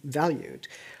be valued.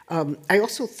 I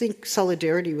also think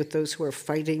solidarity with those who are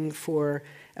fighting for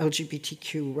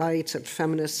LGBTQ rights and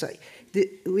feminists,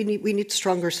 we need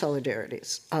stronger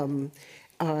solidarities.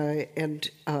 And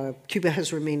Cuba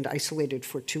has remained isolated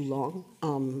for too long,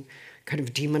 kind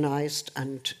of demonized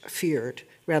and feared,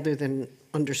 rather than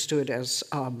understood as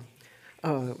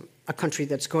a country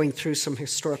that's going through some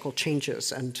historical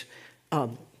changes, and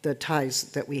the ties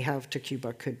that we have to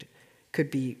Cuba could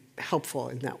be helpful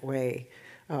in that way.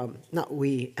 Not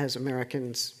we as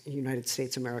Americans, United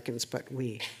States Americans, but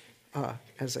we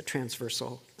as a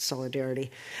transversal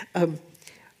solidarity.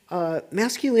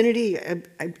 Masculinity,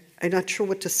 I'm not sure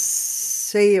what to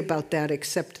say about that,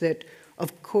 except that,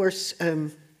 of course,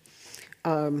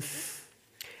 I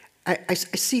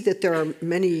see that there are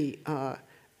many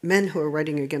men who are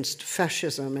writing against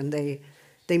fascism, and they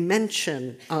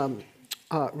mention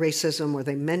racism, or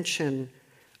they mention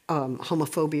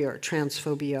homophobia or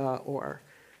transphobia or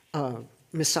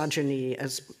misogyny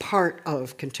as part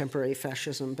of contemporary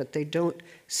fascism, but they don't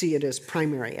see it as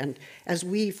primary. And as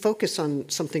we focus on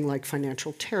something like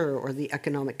financial terror or the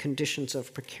economic conditions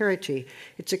of precarity,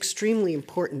 it's extremely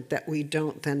important that we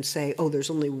don't then say, oh, there's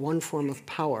only one form of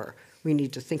power we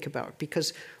need to think about,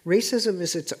 because racism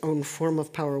is its own form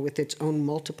of power with its own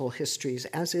multiple histories,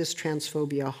 as is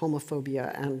transphobia,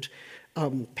 homophobia, and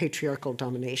patriarchal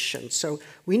domination. So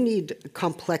we need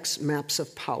complex maps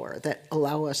of power that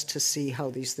allow us to see how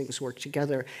these things work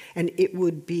together. And it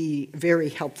would be very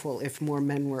helpful if more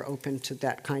men were open to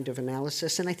that kind of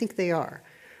analysis, and I think they are.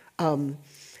 I'm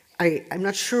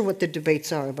not sure what the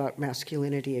debates are about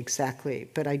masculinity exactly,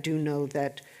 but I do know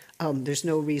that there's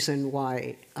no reason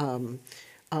why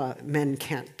men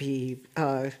can't be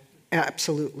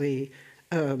absolutely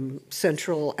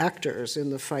central actors in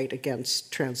the fight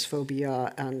against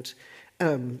transphobia and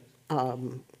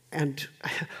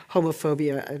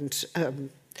homophobia and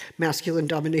masculine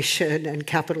domination and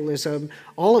capitalism,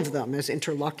 all of them as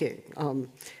interlocking.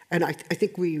 And I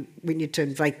think we need to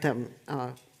invite them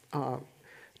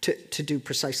to do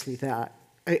precisely that.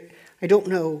 I don't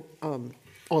know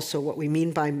also what we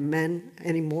mean by men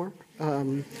anymore.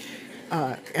 And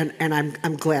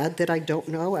I'm glad that I don't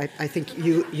know. I think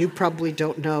you probably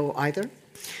don't know either.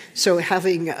 So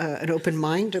having an open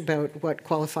mind about what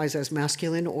qualifies as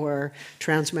masculine or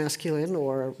transmasculine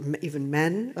or even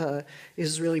men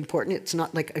is really important. It's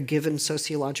not like a given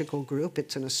sociological group.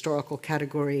 It's an historical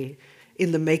category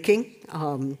in the making.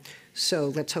 So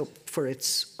let's hope for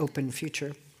its open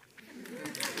future.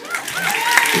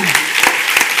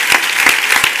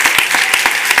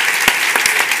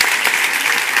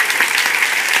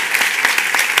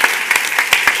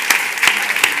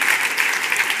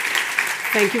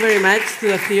 Thank you very much to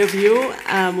the three of you.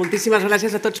 Moltíssimes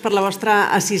gràcies a tots per la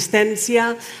vostra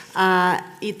assistència.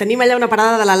 I tenim allà una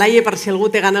parada de la Laie per si algú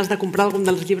té ganes de comprar algun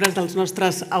dels llibres dels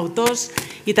nostres autors.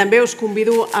 I també us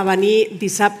convido a venir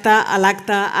dissabte a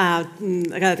l'acte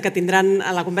que tindran,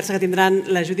 a la conversa que tindran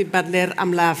la Judith Butler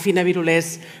amb la Fina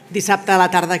Virulés dissabte a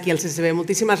la tarda aquí al CCB.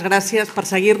 Moltíssimes gràcies per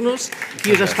seguir-nos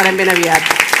i us esperem ben aviat.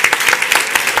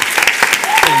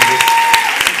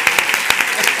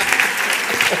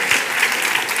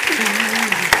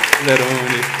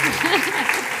 Verónica.